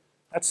hope,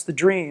 that's the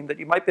dream, that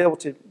you might be able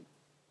to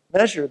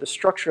measure the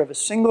structure of a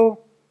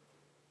single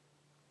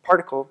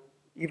particle,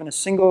 even a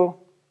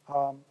single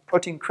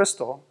protein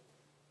crystal,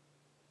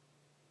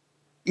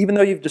 even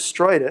though you've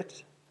destroyed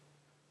it,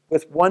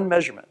 with one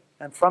measurement.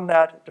 And from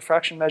that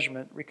diffraction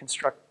measurement,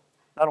 reconstruct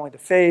not only the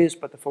phase,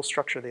 but the full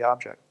structure of the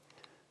object.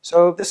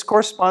 So this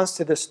corresponds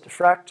to this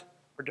diffract,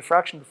 or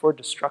diffraction before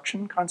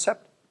destruction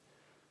concept,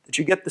 that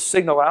you get the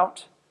signal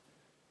out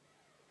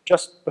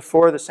just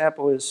before the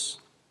sample is,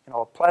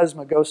 a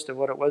plasma ghost of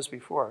what it was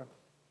before.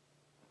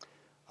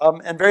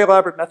 And very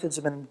elaborate methods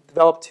have been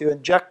developed to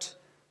inject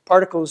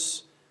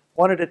particles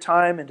one at a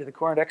time into the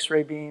coherent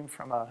X-ray beam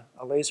from a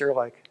laser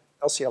like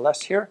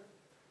LCLS here,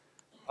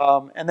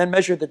 and then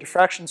measure the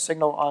diffraction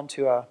signal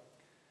onto a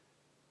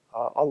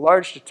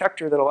large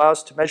detector that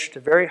allows to measure to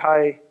very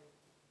high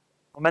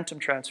momentum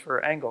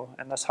transfer angle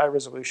and thus high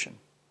resolution.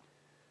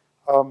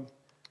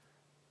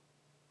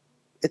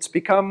 It's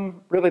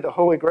become really the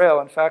holy grail.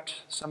 In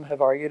fact, some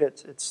have argued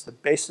it's the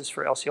basis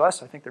for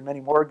LCLS. I think there are many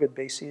more good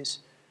bases.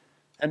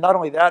 And not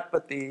only that,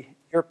 but the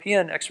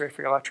European X-ray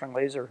free electron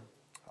laser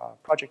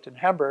project in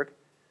Hamburg,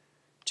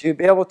 to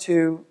be able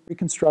to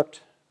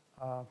reconstruct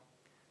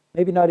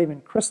maybe not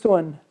even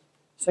crystalline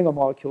single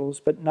molecules,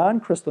 but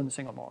non-crystalline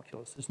single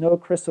molecules. There's no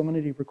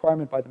crystallinity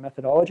requirement by the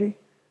methodology,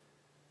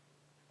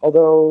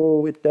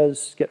 although it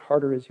does get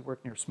harder as you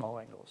work near small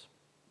angles.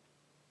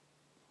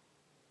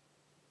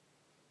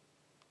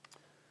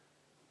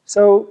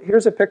 So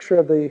here's a picture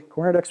of the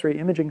Coherent X-ray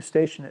imaging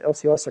station at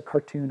LCLS, a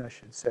cartoon, I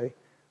should say.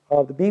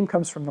 The beam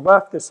comes from the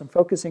left. There's some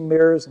focusing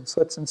mirrors and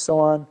slits and so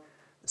on.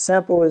 The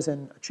sample is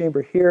in a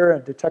chamber here, a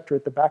detector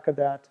at the back of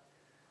that.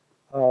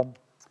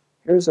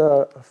 Here's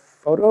a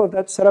photo of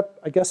that setup,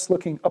 I guess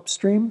looking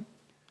upstream.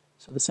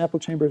 So the sample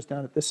chamber is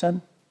down at this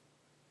end.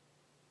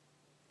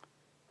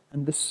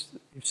 And this,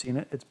 you've seen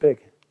it, it's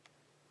big.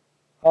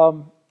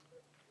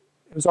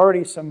 It was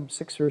already some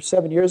 6 or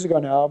 7 years ago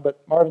now,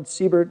 but Marvin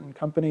Siebert and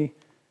company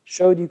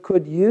showed you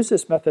could use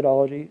this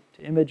methodology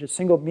to image a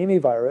single Mimi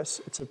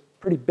virus. It's a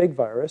pretty big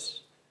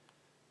virus,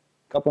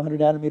 a couple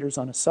hundred nanometers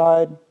on a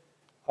side,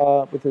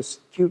 with this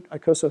cute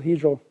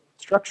icosahedral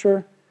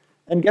structure,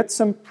 and get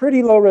some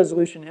pretty low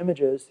resolution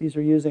images. These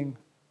are using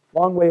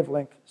long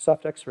wavelength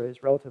soft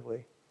X-rays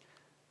relatively,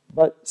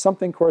 but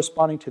something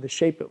corresponding to the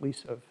shape at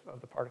least of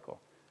the particle.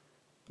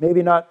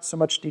 Maybe not so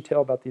much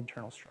detail about the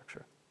internal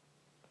structure.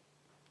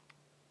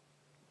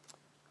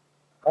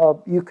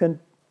 You can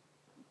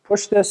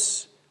push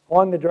this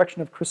along the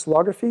direction of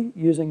crystallography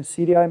using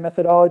CDI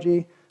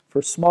methodology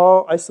for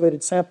small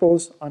isolated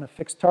samples on a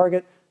fixed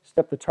target.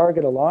 Step the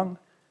target along,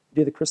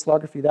 do the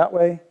crystallography that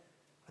way.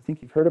 I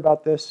think you've heard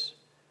about this.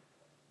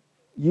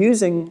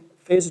 Using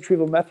phase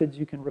retrieval methods,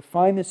 you can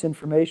refine this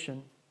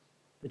information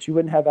that you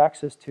wouldn't have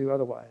access to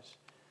otherwise.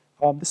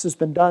 This has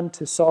been done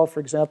to solve, for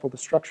example, the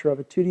structure of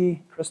a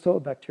 2D crystal,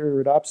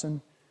 bacteria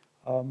rhodopsin.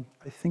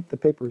 I think the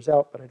paper is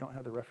out, but I don't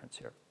have the reference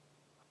here.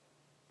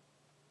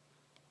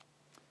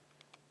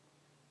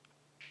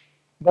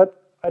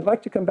 But I'd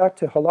like to come back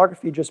to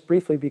holography just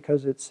briefly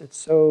because it's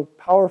so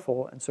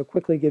powerful and so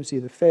quickly gives you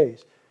the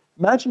phase.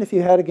 Imagine if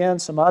you had, again,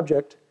 some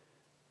object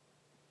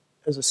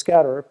as a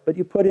scatterer, but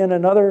you put in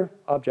another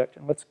object,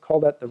 and let's call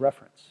that the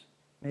reference.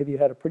 Maybe you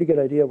had a pretty good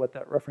idea what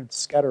that reference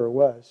scatterer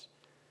was.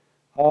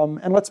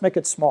 And let's make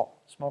it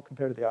small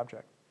compared to the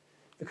object.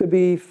 It could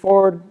be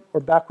forward or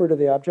backward of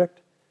the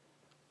object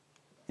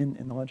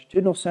in the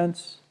longitudinal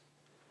sense.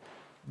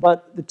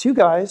 But the two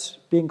guys,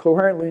 being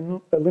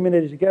coherently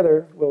illuminated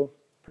together, will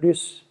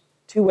produce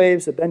two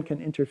waves that then can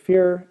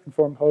interfere and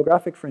form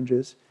holographic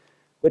fringes,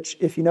 which,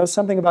 if you know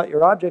something about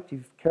your object,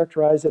 you've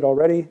characterized it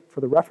already for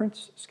the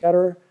reference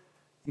scatterer,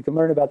 you can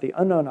learn about the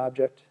unknown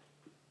object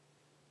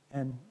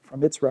and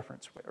from its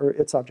reference, or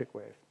its object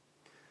wave.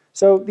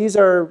 So these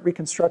are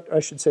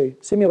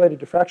simulated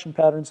diffraction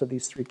patterns of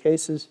these three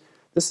cases.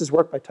 This is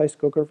work by Thijs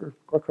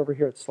Gorkover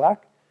here at SLAC.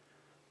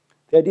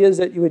 The idea is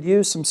that you would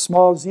use some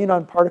small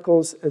xenon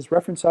particles as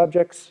reference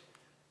objects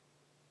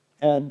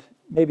and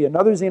maybe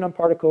another xenon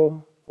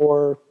particle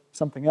or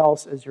something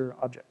else as your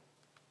object.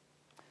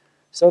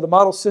 So the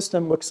model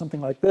system looks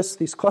something like this.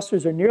 These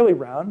clusters are nearly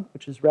round,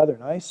 which is rather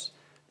nice.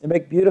 They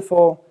make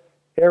beautiful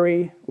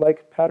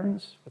airy-like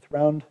patterns with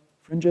round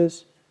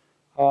fringes.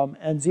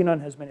 And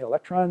xenon has many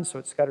electrons, so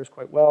it scatters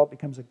quite well. It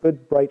becomes a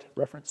good, bright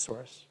reference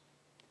source.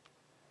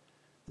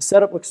 The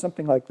setup looks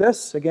something like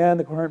this. Again,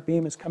 the coherent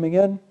beam is coming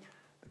in.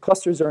 The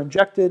clusters are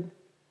injected.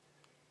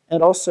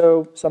 And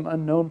also some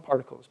unknown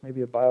particles,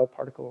 maybe a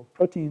bioparticle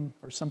protein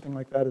or something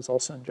like that is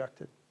also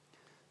injected.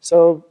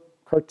 So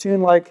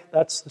cartoon-like,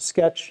 that's the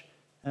sketch.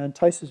 And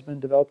Thijs has been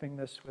developing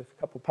this with a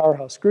couple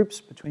powerhouse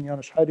groups between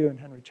Janusz Hajdu and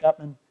Henry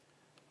Chapman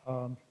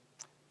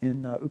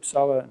in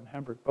Uppsala and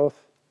Hamburg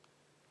both.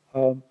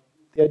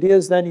 The idea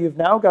is then you've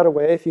now got a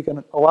way, if you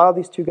can allow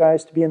these two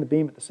guys to be in the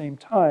beam at the same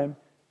time,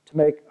 to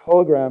make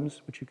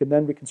holograms, which you can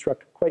then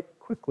reconstruct quite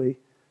quickly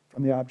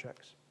from the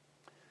objects.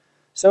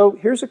 So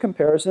here's a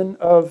comparison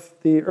of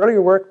the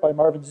earlier work by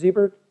Marvin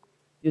Siebert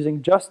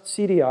using just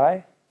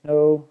CDI,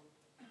 no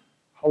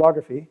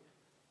holography,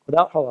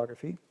 without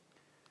holography,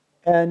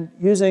 and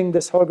using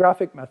this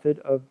holographic method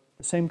of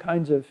the same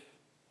kinds of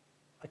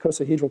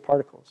icosahedral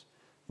particles.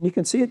 And you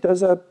can see it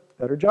does a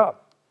better job.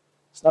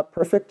 It's not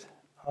perfect,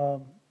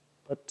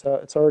 but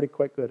it's already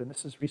quite good, and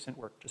this is recent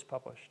work just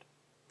published.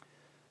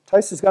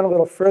 Thijs has gone a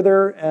little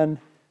further, and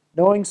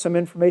knowing some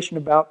information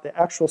about the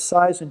actual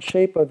size and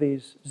shape of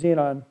these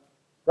xenon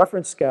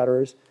reference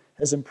scatterers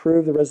has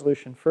improved the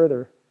resolution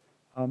further.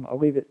 I'll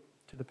leave it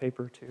to the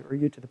paper to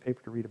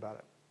read about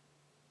it.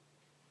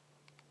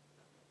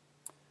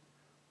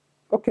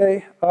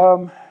 Okay,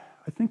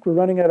 I think we're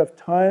running out of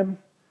time.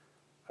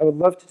 I would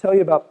love to tell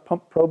you about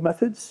pump probe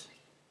methods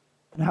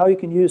and how you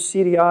can use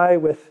CDI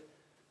with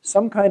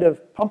some kind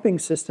of pumping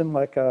system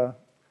like an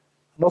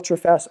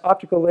ultra-fast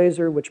optical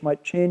laser, which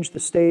might change the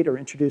state or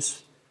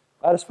introduce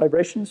lattice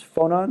vibrations,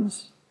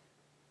 phonons,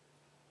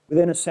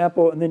 within a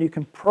sample, and then you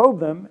can probe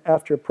them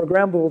after a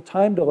programmable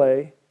time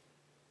delay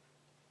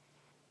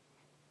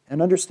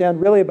and understand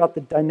really about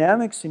the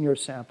dynamics in your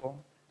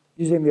sample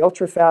using the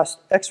ultra-fast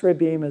X-ray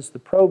beam as the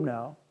probe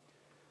now.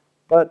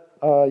 But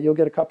you'll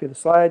get a copy of the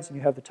slides, and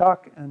you have the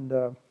talk,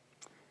 and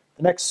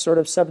The next sort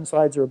of 7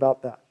 slides are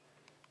about that.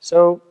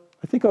 So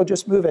I think I'll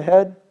just move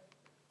ahead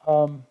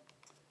and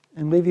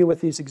leave you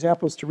with these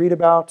examples to read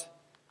about.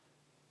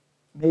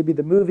 Maybe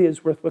the movie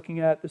is worth looking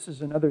at. This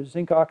is another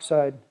zinc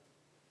oxide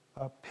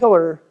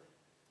pillar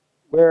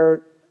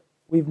where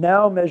we've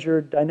now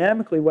measured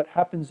dynamically what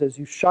happens as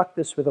you shock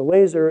this with a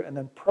laser and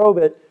then probe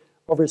it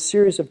over a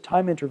series of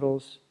time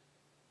intervals,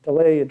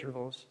 delay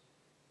intervals,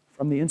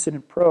 from the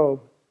incident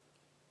probe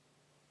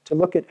to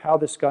look at how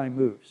this guy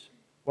moves.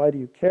 Why do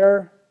you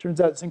care? Turns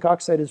out zinc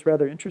oxide is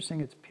rather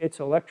interesting. It's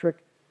piezoelectric.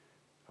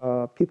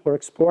 People are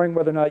exploring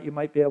whether or not you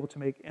might be able to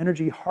make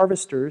energy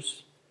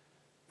harvesters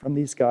from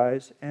these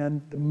guys.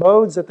 And the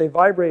modes that they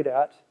vibrate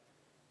at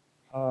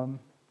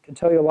can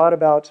tell you a lot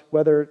about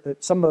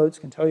some modes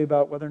can tell you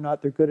about whether or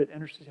not they're good at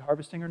energy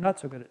harvesting or not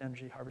so good at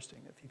energy harvesting.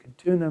 If you could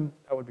tune them,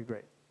 that would be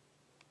great.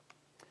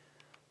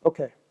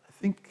 Okay, I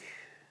think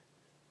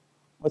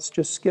let's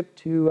just skip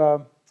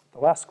to the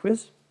last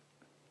quiz.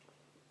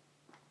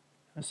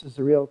 This is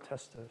the real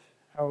test of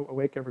how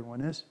awake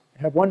everyone is.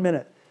 You have 1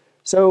 minute.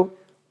 So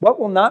what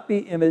will not be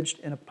imaged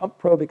in a pump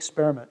probe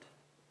experiment?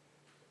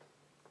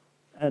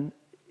 And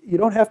you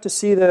don't have to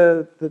see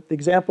the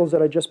examples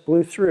that I just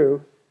blew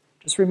through.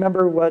 Just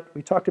remember what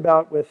we talked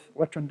about with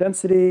electron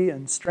density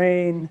and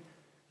strain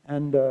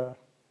and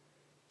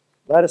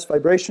lattice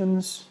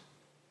vibrations,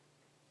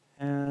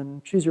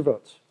 and choose your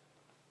votes.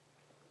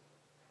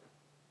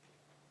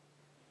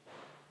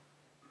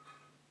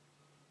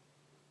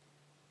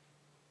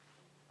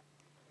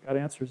 Got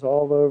answers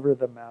all over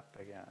the map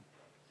again.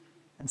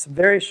 And some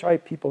very shy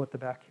people at the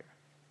back here.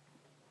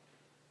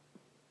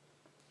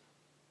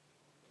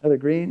 Another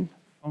green,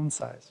 phone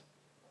size.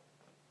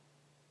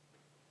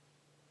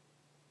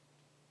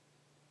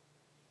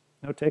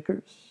 No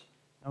takers?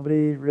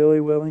 Nobody really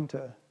willing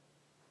to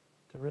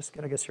risk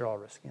it? I guess you're all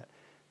risking it.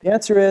 The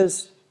answer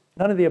is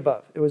none of the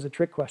above. It was a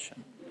trick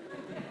question.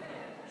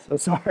 So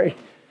sorry.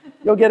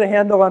 You'll get a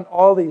handle on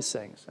all these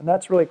things, and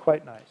that's really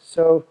quite nice.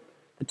 So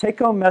the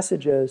take-home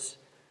message is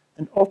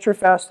an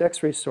ultra-fast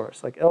X-ray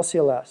source like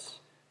LCLS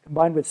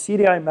combined with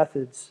CDI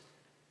methods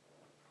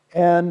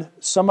and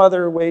some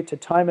other way to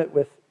time it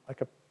with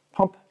like a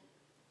pump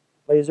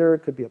laser. It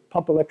could be a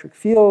pump electric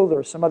field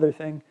or some other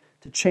thing.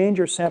 To change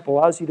your sample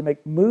allows you to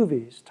make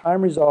movies,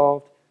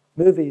 time-resolved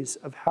movies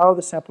of how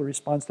the sample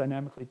responds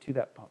dynamically to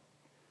that pump.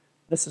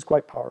 This is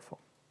quite powerful.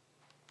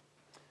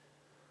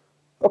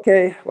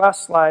 Okay,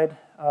 last slide,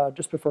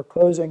 just before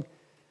closing.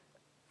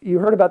 You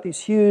heard about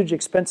these huge,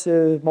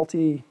 expensive,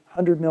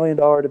 multi-$100 million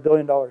to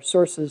billion-dollar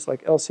sources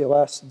like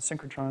LCLS and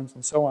synchrotrons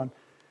and so on.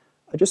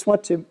 I just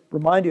want to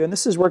remind you, and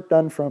this is work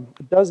done from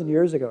a dozen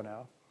years ago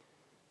now,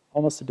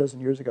 almost a dozen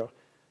years ago,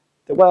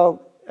 that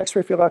while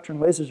X-ray field electron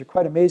lasers are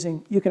quite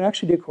amazing, you can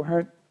actually do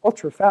coherent,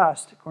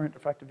 ultra-fast coherent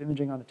diffractive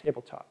imaging on the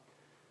tabletop.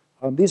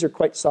 These are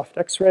quite soft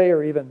X-ray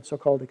or even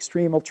so-called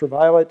extreme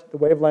ultraviolet. The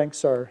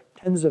wavelengths are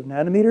tens of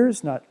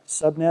nanometers, not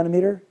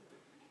sub-nanometer.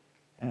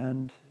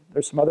 And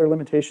there's some other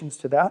limitations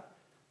to that.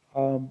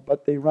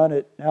 But they run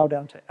it now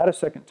down to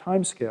attosecond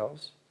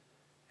timescales.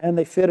 And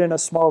they fit in a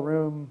small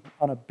room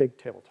on a big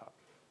tabletop.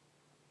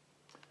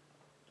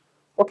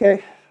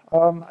 Okay,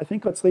 I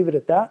think let's leave it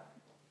at that.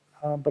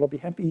 But I'll be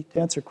happy to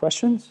answer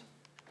questions.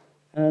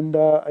 And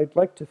I'd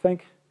like to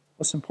thank,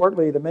 most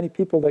importantly, the many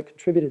people that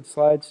contributed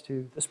slides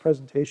to this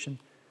presentation,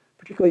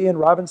 particularly Ian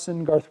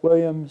Robinson, Garth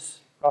Williams,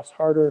 Ross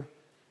Harder,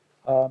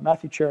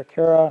 Matthew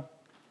Chericara,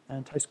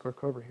 and Tice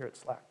Gorkover here at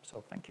SLAC.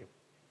 So thank you.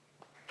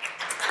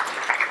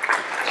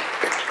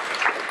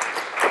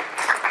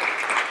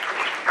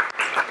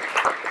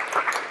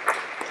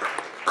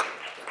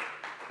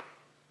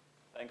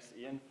 Thanks,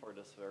 Ian, for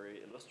this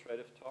very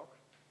illustrative talk.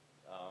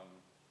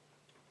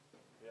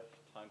 We have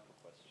time for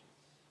questions.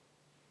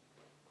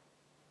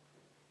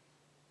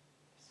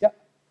 Yeah.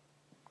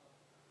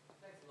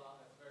 Thanks a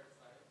lot. That's very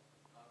exciting.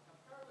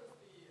 Compare with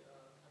the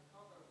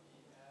typography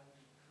and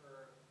the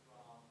curve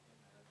from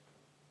image.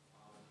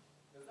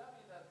 Does that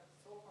mean that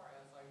so far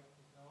as I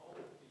know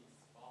the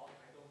spot,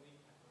 I don't need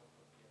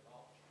typography at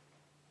all?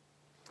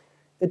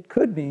 It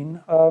could mean.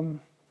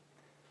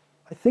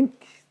 I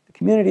think the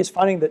community is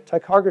finding that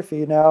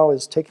typography now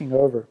is taking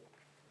over.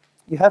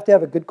 You have to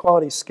have a good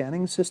quality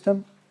scanning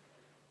system.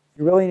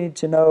 You really need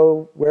to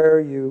know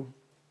where the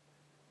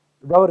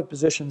relative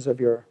positions of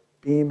your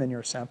beam and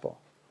your sample.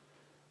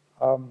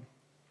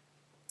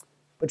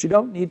 But you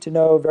don't need to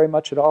know very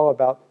much at all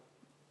about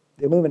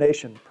the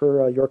illumination,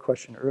 per your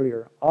question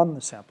earlier, on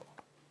the sample.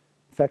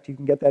 In fact, you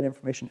can get that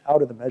information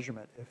out of the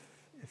measurement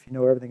if you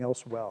know everything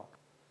else well.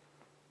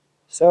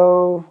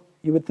 So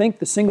you would think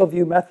the single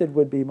view method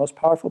would be most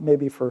powerful,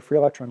 maybe for free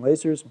electron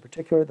lasers, in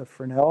particular the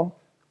Fresnel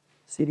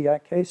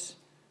CDI case.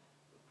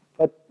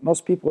 But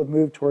most people have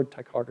moved toward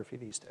typography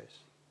these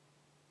days.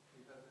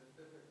 Because it's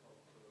difficult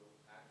to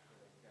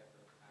actually get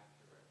the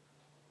accurate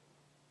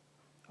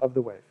Of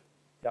the wave.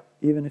 Yep,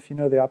 even if you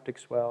know the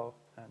optics well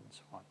and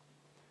so on.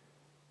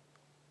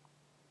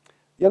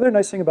 The other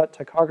nice thing about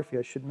typography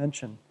I should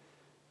mention,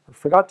 or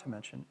forgot to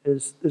mention,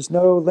 is there's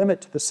no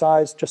limit to the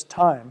size, just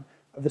time,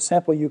 of the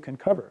sample you can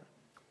cover.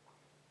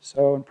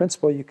 So in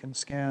principle, you can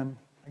scan,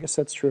 I guess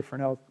that's true for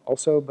now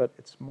also, but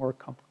it's more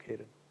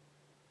complicated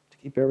to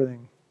keep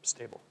everything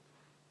stable.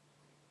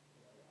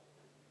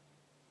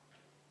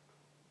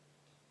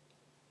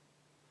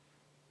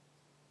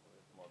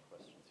 More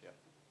questions, yeah.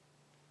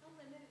 How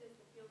limited is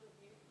the field of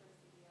view for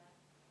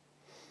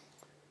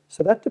CDS?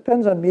 So that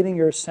depends on meeting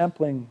your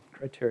sampling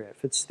criteria.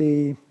 If it's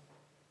the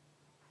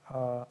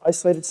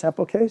isolated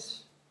sample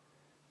case,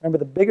 remember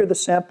the bigger the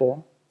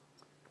sample,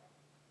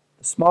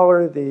 the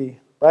smaller the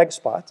Bragg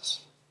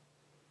spots,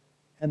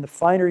 and the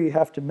finer you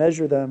have to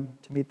measure them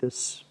to meet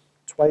this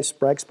twice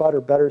Bragg spot or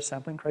better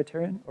sampling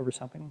criterion,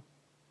 oversampling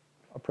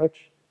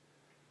approach.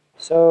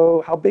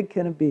 So how big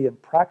can it be? In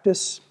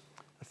practice,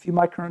 a few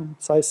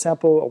micron size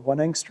sample, a 1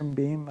 angstrom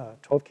beam, a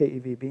 12K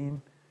EV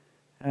beam,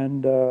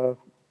 and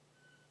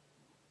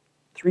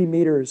 3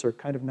 meters are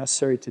kind of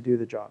necessary to do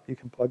the job. You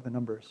can plug the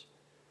numbers.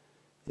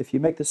 If you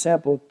make the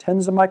sample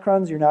tens of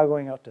microns, you're now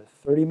going out to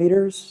 30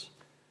 meters,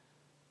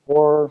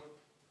 or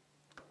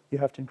you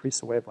have to increase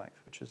the wavelength,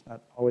 which is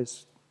not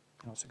always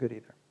so good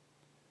either.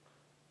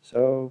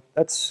 So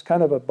that's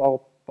kind of a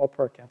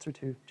ballpark answer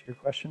to your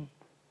question.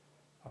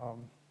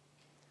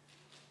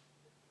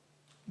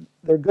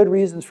 There are good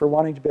reasons for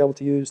wanting to be able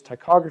to use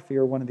tychography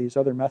or one of these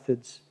other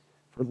methods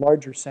for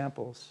larger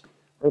samples,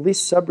 or at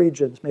least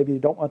subregions. Maybe you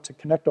don't want to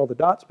connect all the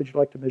dots, but you'd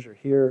like to measure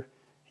here,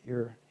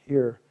 here,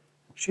 here.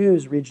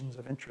 Choose regions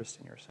of interest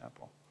in your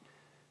sample.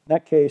 In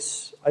that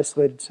case,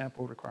 isolated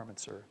sample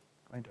requirements are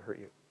going to hurt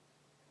you.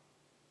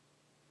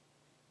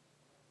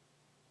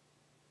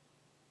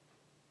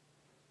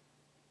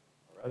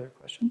 Other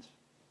questions?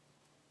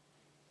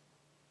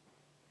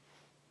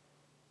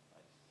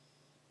 Nice.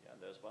 Yeah,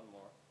 there's one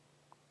more.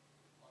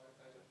 What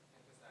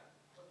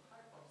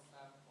type of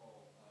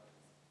sample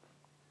is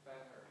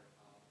better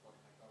for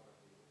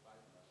tychography? Like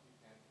you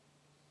can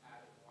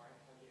add more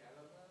heavy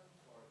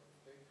elements or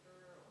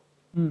thicker?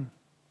 Or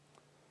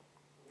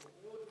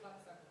what kind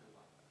of sample do you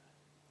want?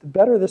 The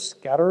better the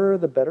scatterer,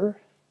 the better.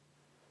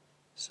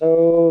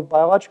 So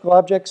biological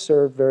objects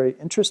are very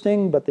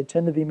interesting, but they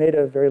tend to be made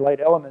of very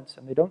light elements,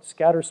 and they don't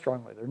scatter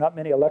strongly. There are not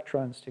many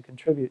electrons to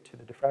contribute to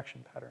the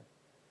diffraction pattern.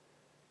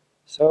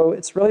 So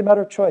it's really a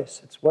matter of choice.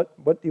 It's what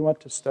do you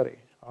want to study?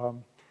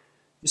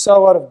 You saw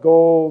a lot of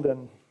gold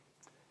and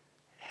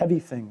heavy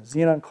things,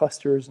 xenon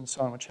clusters and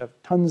so on, which have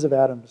tons of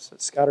atoms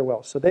that scatter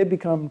well. So they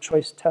become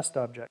choice test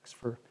objects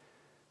for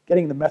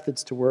getting the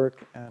methods to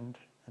work and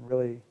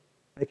really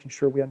making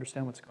sure we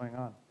understand what's going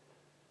on.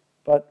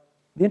 But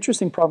the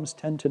interesting problems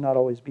tend to not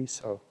always be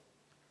so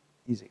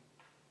easy.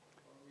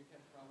 Or we can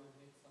probably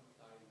make some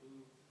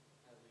dilute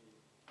heavy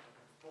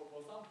for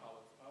some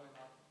colors, probably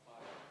not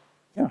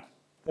by. Yeah,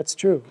 that's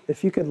true.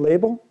 If you could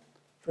label,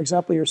 for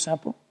example, your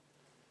sample,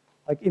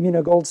 like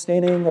immunogold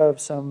staining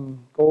of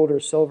some gold or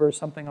silver,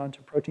 something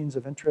onto proteins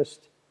of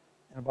interest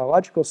in a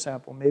biological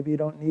sample, maybe you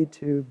don't need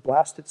to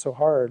blast it so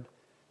hard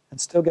and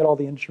still get all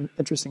the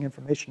interesting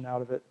information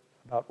out of it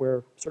about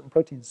where certain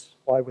proteins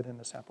lie within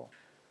the sample.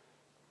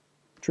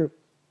 True.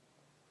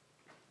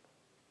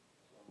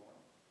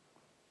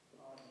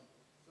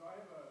 So I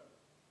have a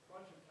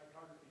bunch of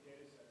tychography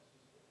data sets,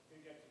 just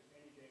big get to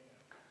any day now.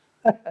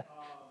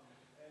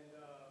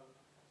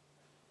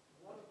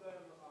 One of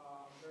them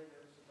I'm very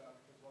nervous about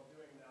because while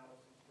doing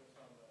analysis just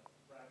on the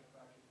Bragg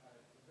diffraction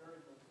pattern, it's a very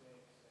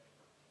mosaic set.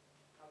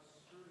 How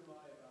screwed am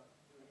I about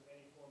doing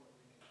any form of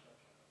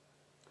reconstruction on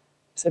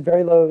that? Is it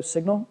very low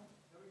signal?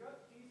 Now we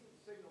got decent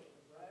signal, but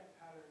the Bragg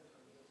patterns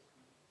are just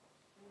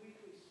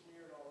completely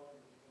smeared all over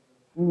because of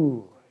the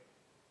Ooh.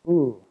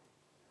 Ooh.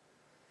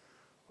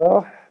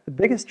 Well, the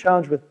biggest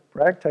challenge with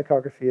Bragg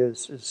tychography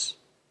is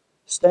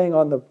staying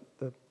on the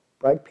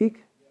Bragg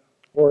peak,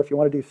 or if you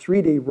want to do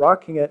 3D,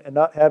 rocking it and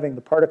not having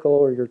the particle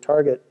or your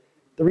target,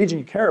 the region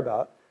you care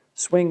about,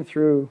 swing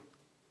through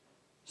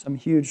some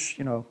huge,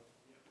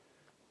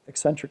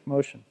 eccentric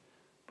motion.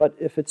 But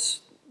if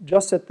it's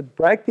just that the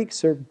Bragg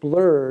peaks are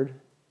blurred,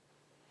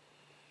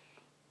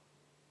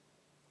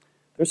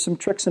 there's some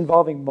tricks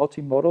involving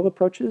multimodal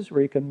approaches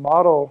where you can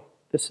model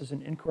this as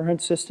an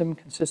incoherent system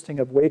consisting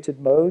of weighted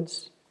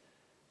modes,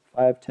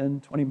 5,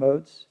 10, 20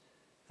 modes.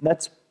 And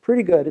that's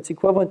pretty good. It's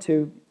equivalent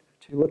to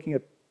looking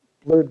at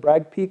blurred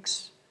Bragg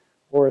peaks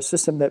or a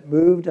system that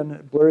moved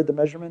and blurred the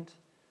measurement,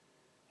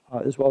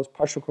 as well as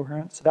partial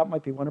coherence. So that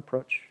might be one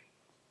approach.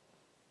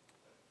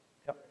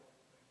 Yep.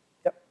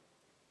 Yep.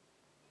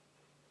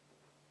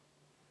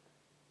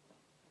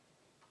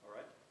 All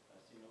right. I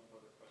see no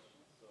further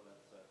questions, so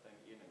let's thank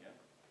Ian again.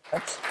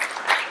 Thanks.